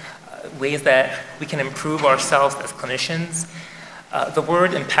seen, ways that we can improve ourselves as clinicians. The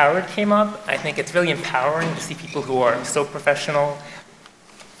word empowered came up. I think it's really empowering to see people who are so professional,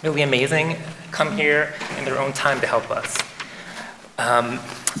 really amazing, come here in their own time to help us.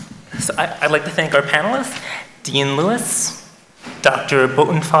 So I'd like to thank our panelists, Dean Lewis, Dr.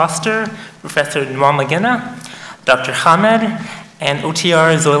 Boton Foster, Professor Noel McGinna, Dr. Hamed, and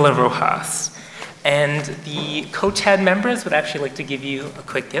OTR Zoila Rojas. And the COTAD members would actually like to give you a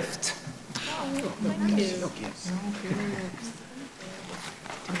quick gift. Thank you.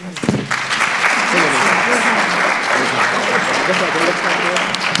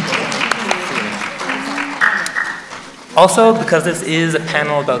 Also, because this is a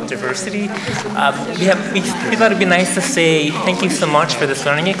panel about diversity, we thought it'd be nice to say thank you so much for this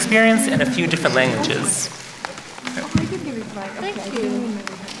learning experience in a few different languages. Thank you.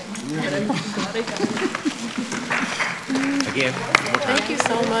 Again. Thank you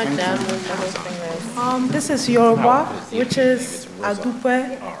so much, Jasmine, for hosting this. This is Yoruba, which is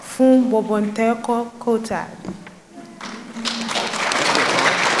Adupe Fun Bobonteko COTAD.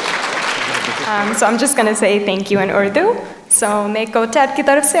 So I'm just going to say thank you in Urdu. So मैं COTAD की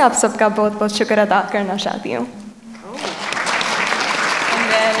तरफ से आप सबका बहुत-बहुत शुक्र अदा करना चाहती हूँ.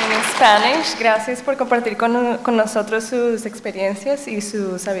 And then in Spanish, gracias por compartir con nosotros sus experiencias y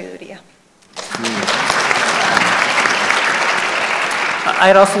su sabiduría.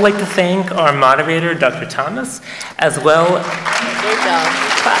 I'd also like to thank our moderator, Dr. Thomas, as well. Great job.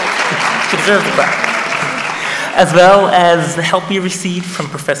 She deserves the clap. As well as the help we received from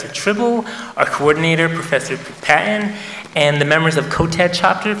Professor Tribble, our coordinator, Professor Patton, and the members of COTAD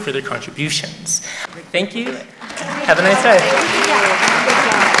chapter for their contributions. Thank you. Have a nice day.